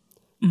well.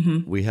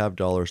 Mm-hmm. We have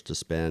dollars to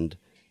spend,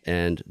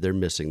 and they're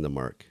missing the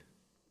mark.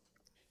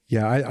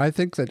 Yeah, I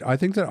think that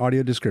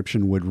audio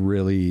description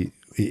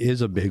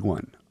is a big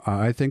one.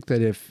 I think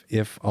that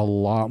if a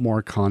lot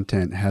more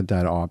content had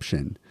that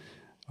option,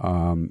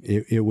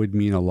 it would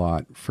mean a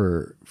lot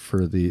for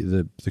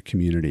the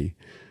community.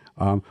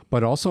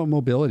 But also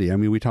mobility. I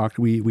mean,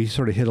 we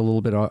sort of hit a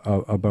little bit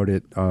about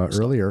it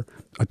earlier.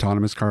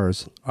 Autonomous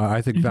cars.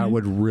 I think that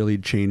would really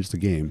change the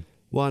game.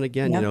 Well, and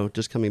again, Yep.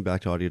 just coming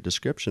back to audio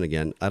description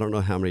again, I don't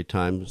know how many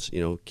times,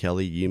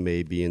 Kelly, you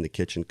may be in the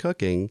kitchen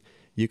cooking.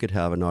 You could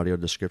have an audio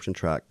description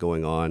track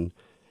going on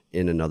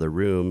in another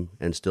room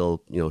and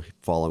still,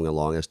 following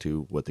along as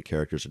to what the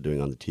characters are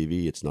doing on the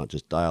TV. It's not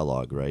just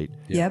dialogue, right?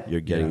 Yep.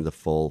 You're getting the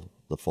full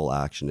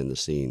action in the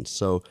scene.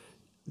 So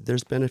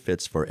there's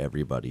benefits for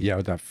everybody.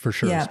 Yeah, that for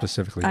sure. Yeah.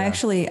 Specifically. I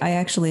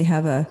actually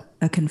have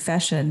a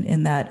confession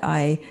in that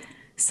I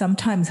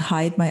sometimes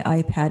hide my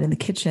iPad in the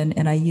kitchen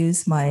and I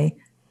use my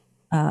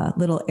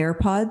little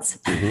AirPods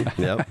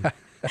Yep.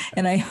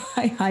 and I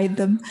hide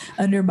them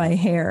under my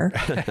hair.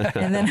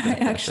 And then I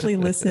actually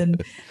listen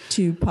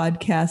to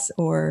podcasts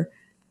or,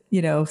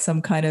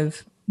 some kind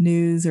of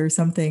news or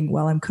something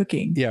while I'm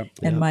cooking. Yeah.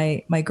 And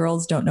my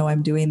girls don't know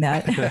I'm doing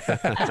that.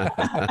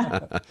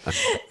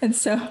 And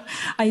so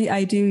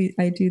I do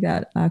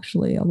that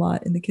actually a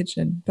lot in the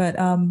kitchen. But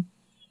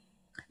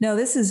no,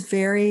 this is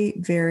very,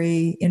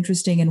 very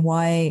interesting, and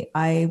why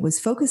I was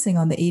focusing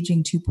on the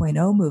Aging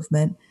 2.0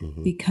 movement,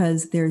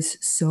 because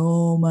there's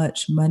so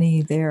much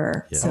money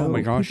there. Yeah. So Oh my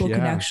gosh, people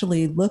can yeah.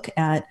 actually look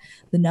at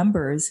the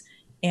numbers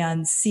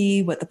and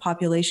see what the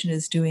population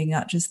is doing,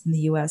 not just in the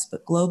US,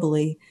 but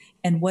globally,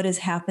 and what is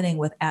happening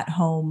with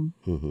at-home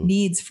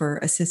needs for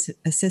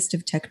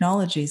assistive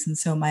technologies. And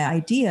so my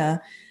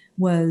idea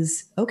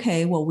was,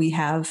 okay, well, we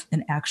have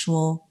an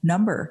actual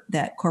number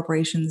that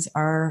corporations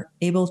are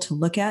able to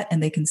look at,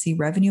 and they can see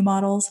revenue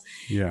models.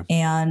 Yeah.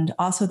 And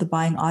also the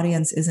buying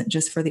audience isn't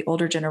just for the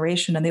older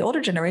generation. And the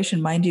older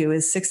generation, mind you,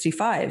 is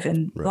 65.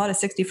 And a lot of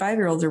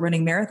 65-year-olds are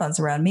running marathons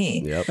around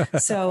me. Yep.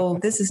 So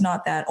this is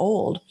not that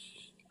old.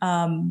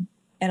 And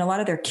a lot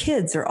of their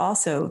kids are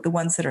also the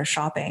ones that are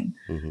shopping.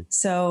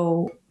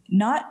 So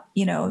not,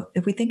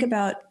 if we think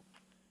about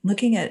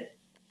looking at,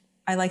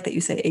 I like that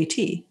you say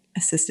AT,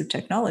 assistive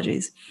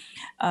technologies,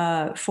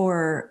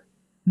 for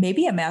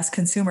maybe a mass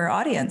consumer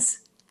audience.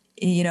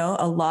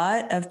 A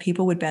lot of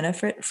people would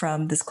benefit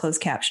from this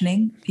closed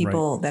captioning.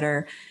 People that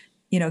are,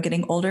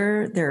 getting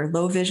older, they're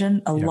low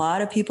vision. A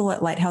lot of people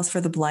at Lighthouse for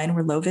the Blind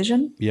were low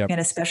vision, and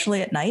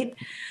especially at night.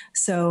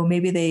 So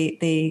maybe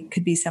they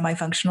could be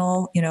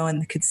semi-functional,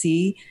 and could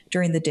see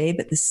during the day,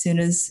 but as soon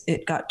as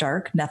it got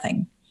dark,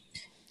 nothing.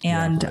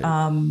 And,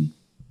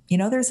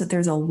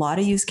 there's a lot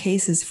of use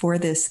cases for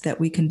this that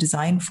we can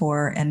design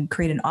for and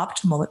create an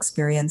optimal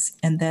experience,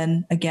 and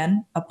then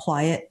again,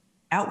 apply it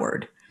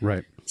outward.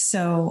 Right.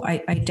 So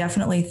I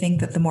definitely think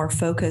that the more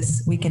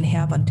focus we can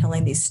have on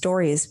telling these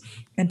stories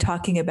and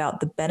talking about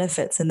the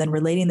benefits, and then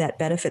relating that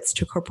benefits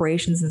to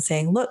corporations and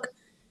saying, look,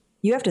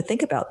 you have to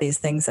think about these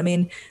things. I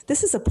mean,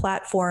 this is a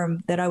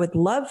platform that I would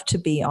love to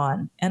be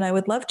on, and I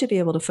would love to be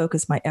able to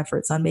focus my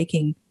efforts on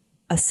making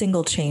a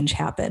single change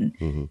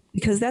happen,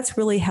 because that's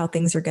really how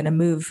things are going to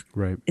move,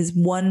 Right. is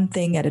one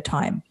thing at a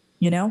time,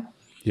 Yeah.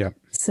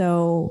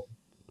 So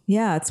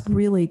yeah, it's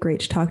really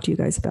great to talk to you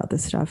guys about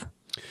this stuff.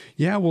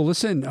 Yeah. Well,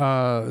 listen,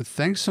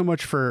 thanks so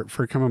much for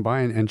coming by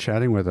and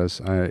chatting with us.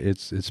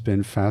 It's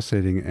been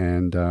fascinating.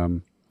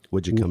 And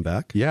Would you come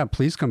back? yeah,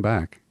 please come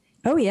back.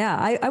 Oh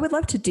yeah. I would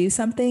love to do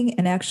something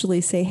and actually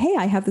say, hey,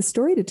 I have the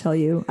story to tell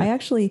you. I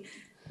actually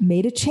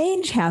made a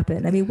change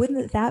happen. I mean,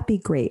 wouldn't that be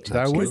great?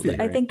 That would be I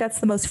great. think that's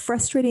the most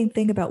frustrating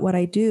thing about what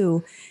I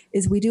do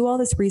is we do all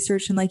this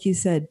research. And like you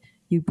said,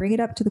 you bring it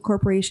up to the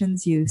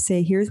corporations, you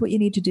say, here's what you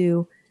need to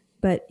do,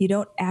 but you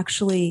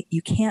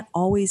can't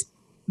always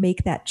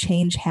make that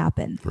change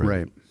happen.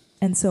 Right.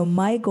 And so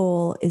my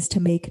goal is to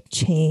make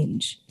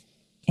change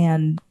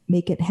and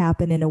make it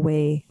happen in a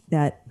way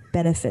that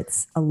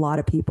benefits a lot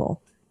of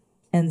people.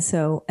 And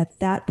so at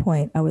that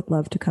point, I would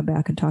love to come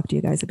back and talk to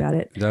you guys about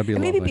it. That'd be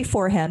and maybe lovely.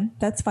 beforehand.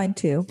 That's fine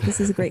too.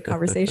 This is a great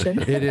conversation.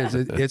 It is.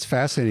 It's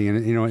fascinating, and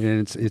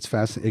it's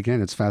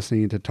again, it's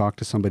fascinating to talk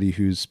to somebody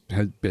has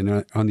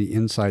been on the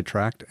inside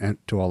track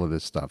to all of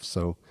this stuff.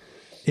 So,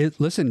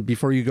 listen.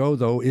 Before you go,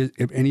 though,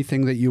 if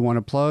anything that you want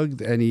to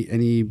plug,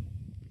 anything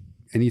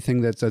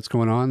that's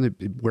going on,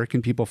 where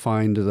can people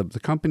find the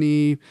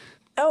company?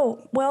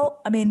 Oh,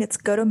 well, I mean, it's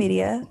Goto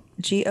Media,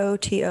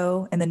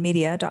 GOTO, and then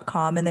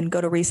media.com. And then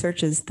Goto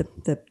Research is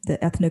the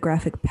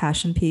ethnographic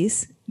passion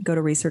piece,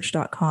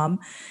 gotoresearch.com.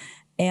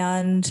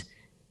 And,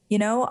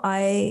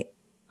 I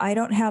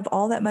don't have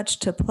all that much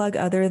to plug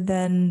other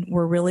than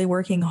we're really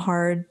working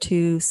hard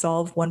to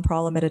solve one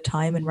problem at a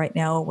time. And right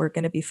now we're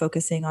going to be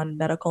focusing on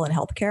medical and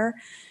healthcare.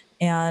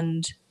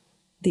 And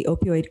the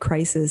opioid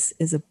crisis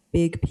is a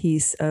big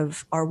piece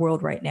of our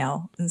world right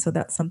now. And so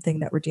that's something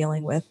that we're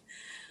dealing with.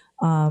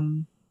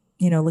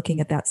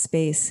 Looking at that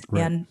space.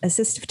 Right. And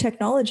assistive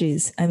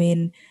technologies. I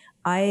mean,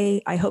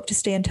 I hope to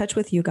stay in touch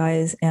with you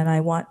guys, and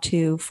I want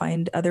to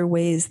find other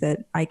ways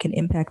that I can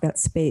impact that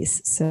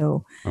space.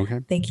 So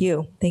Okay. thank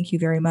you. Thank you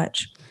very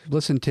much.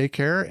 Listen, take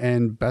care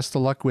and best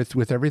of luck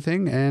with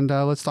everything. And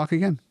let's talk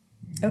again.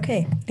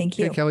 Okay. Thank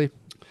you. Hey, Kelly.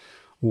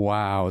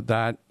 Wow,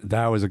 that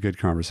was a good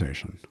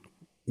conversation.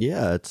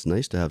 Yeah, it's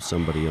nice to have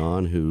somebody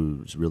on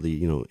who's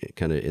really,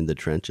 kind of in the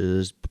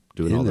trenches,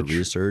 doing all the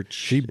research.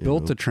 She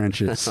built the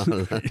trenches.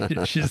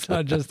 She's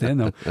not just in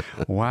them.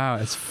 Wow,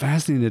 it's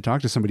fascinating to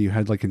talk to somebody who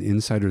had like an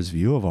insider's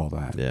view of all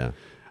that. Yeah.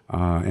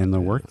 And the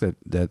work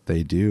that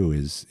they do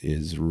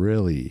is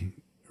really,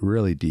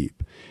 really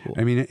deep. Cool.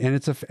 I mean, and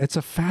it's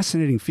a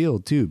fascinating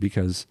field too,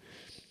 because,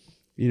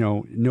 you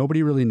know,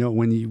 nobody really know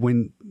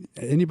when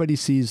anybody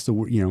sees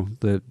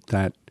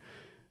that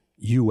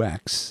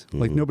UX,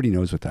 like nobody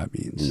knows what that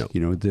means. No. You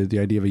know, the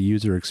idea of a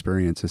user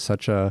experience is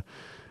such a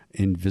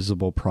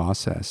invisible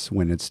process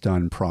when it's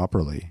done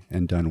properly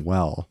and done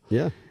well.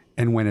 Yeah.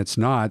 And when it's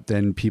not,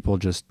 then people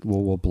just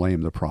will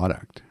blame the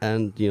product.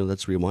 And, you know,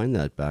 let's rewind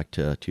that back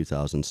to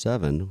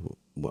 2007.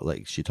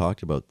 Like she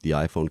talked about, the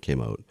iPhone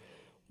came out.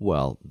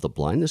 Well, the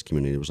blindness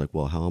community was like,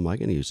 well, how am I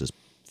going to use this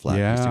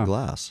flat piece of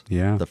glass?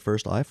 Yeah. The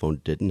first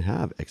iPhone didn't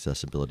have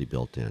accessibility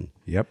built in.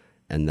 Yep.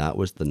 And that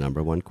was the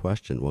number one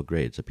question. Well,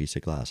 great, it's a piece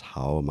of glass.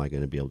 How am I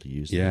going to be able to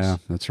use this? Yeah,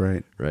 that's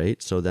right. Right?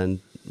 So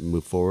then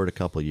move forward a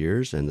couple of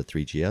years and the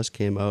 3GS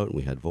came out and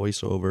we had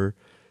voiceover.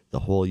 The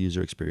whole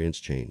user experience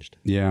changed.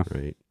 Yeah.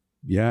 Right?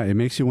 Yeah, it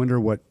makes you wonder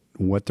what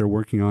they're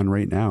working on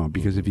right now.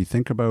 Because if you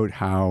think about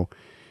how,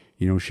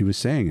 you know, she was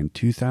saying in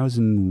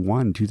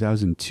 2001,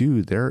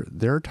 2002,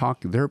 they're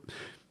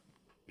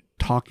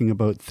talking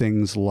about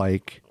things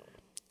like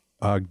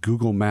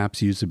Google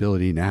Maps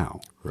usability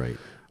now. Right.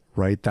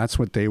 Right. That's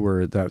what they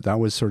were. That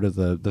was sort of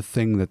the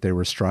thing that they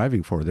were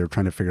striving for. They were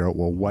trying to figure out,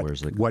 well, what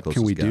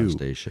can we do? Like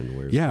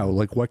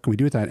what can we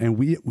do with that? And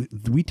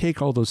we take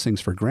all those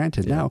things for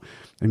granted now.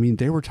 I mean,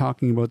 they were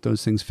talking about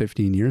those things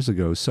 15 years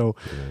ago. So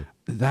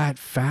that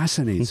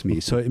fascinates me.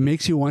 So it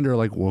makes you wonder,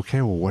 like, well,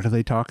 okay, well, what are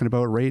they talking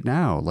about right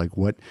now? Like,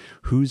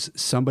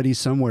 somebody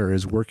somewhere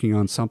is working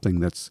on something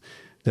that's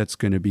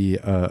going to be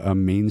a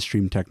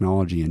mainstream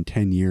technology in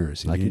 10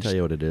 years. I can tell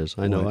you what it is.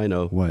 I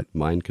know. What?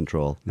 Mind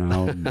control.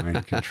 No,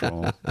 mind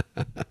control.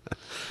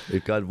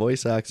 We've got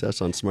voice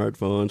access on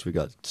smartphones. We've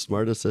got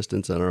smart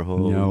assistants in our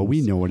homes. No,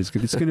 we know what it's going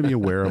to be. It's going to be a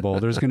wearable.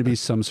 There's going to be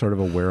some sort of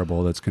a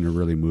wearable that's going to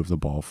really move the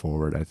ball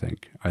forward, I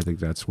think. I think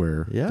that's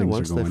where things are going.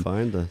 Once they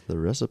find the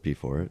recipe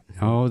for it.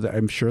 Oh,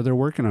 I'm sure they're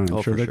working on it.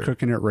 I'm sure they're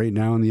cooking it right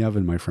now in the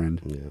oven, my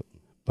friend. Yeah.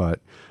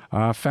 But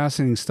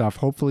fascinating stuff.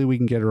 Hopefully we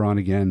can get her on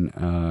again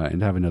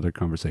and have another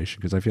conversation,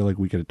 because I feel like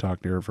we could have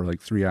talked to her for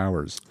like 3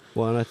 hours.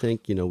 Well, and I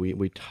think, you know,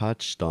 we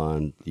touched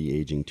on the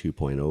aging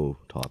 2.0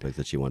 topic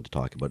that she wanted to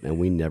talk about, and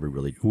we never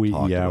really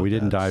talked about we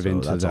didn't dive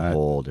into that's that. A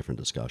whole different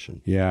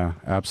discussion. Yeah,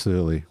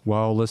 absolutely.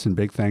 Well, listen,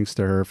 big thanks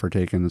to her for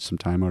taking some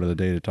time out of the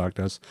day to talk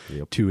to us.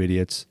 Yep. Two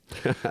idiots.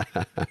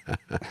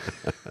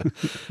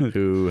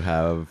 Who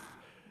have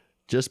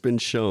just been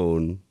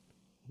shown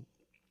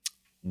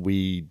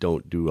we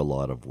don't do a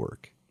lot of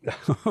work.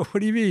 What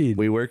do you mean?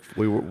 We work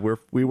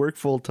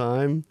full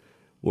time.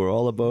 We're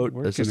all about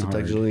assistive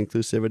technology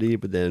inclusivity,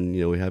 but then,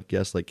 you know, we have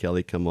guests like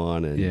Kelly come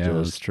on and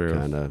just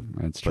kind of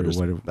put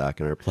us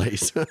back in our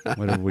place.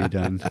 What have we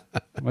done?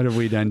 What have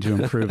we done to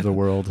improve the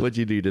world? What'd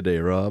you do today,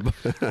 Rob?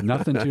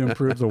 Nothing to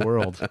improve the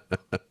world.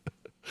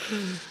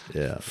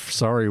 Yeah.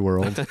 Sorry,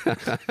 world.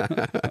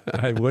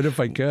 I would if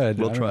I could.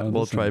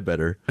 We'll try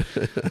better.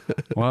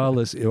 Well,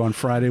 on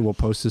Friday we'll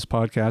post this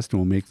podcast and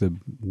we'll make the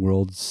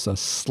world a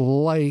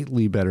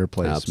slightly better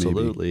place.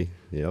 Absolutely.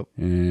 Maybe. Yep.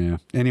 Yeah.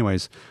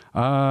 Anyways,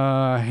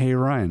 hey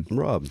Ryan.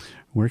 Rob.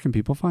 Where can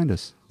people find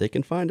us? They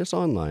can find us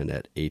online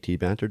at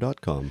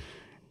atbanter.com.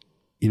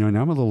 You know,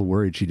 now I'm a little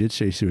worried. She did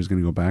say she was going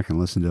to go back and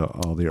listen to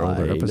all the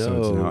older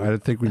episodes. Now, I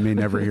think we may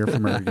never hear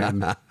from her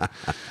again.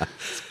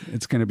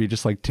 It's going to be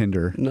just like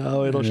Tinder.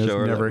 No, it'll show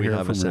her that we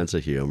have a sense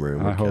of humor.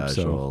 And we're hope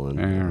casual, so.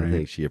 And I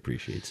think she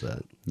appreciates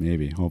that.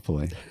 Maybe,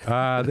 hopefully.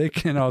 They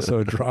can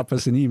also drop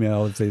us an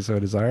email if they so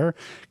desire.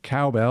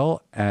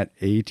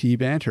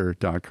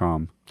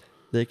 cowbell@atbanter.com.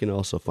 They can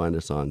also find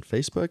us on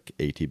Facebook,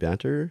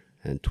 ATBanter,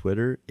 and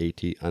Twitter,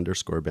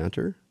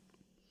 AT_banter.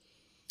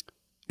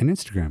 And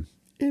Instagram.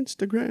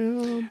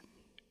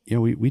 Yeah,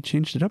 we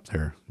changed it up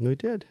there. We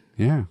did.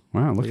 Yeah.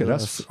 Wow, look at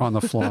us on the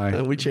fly.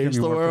 We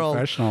changed the world.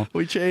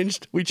 We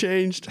changed.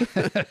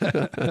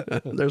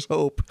 There's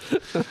hope.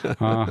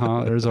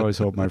 There's always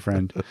hope, my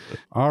friend.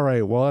 All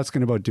right. Well, that's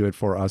going to about do it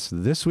for us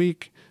this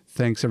week.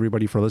 Thanks,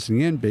 everybody, for listening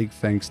in. Big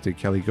thanks to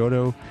Kelly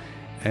Goto.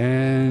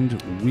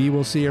 And we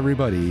will see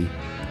everybody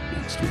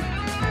next week.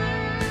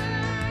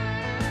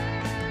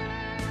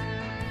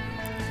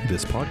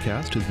 This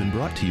podcast has been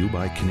brought to you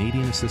by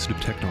Canadian Assistive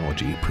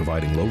Technology,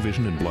 providing low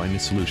vision and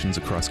blindness solutions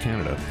across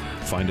Canada.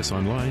 Find us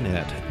online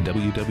at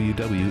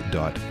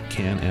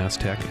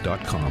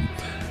www.canasstech.com.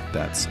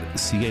 That's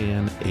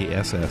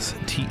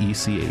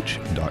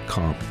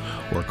CANASSTECH.com.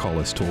 Or call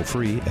us toll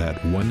free at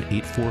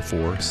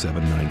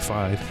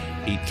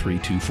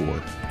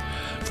 1-844-795-8324.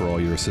 For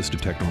all your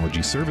assistive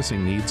technology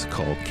servicing needs,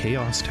 call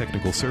Chaos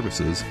Technical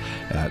Services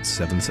at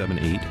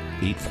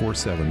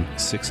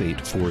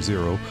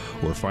 778-847-6840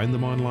 or find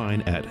them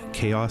online at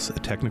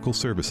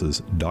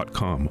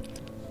chaostechnicalservices.com.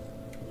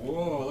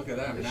 Whoa, look at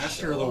that.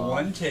 Master of the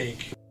one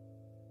take.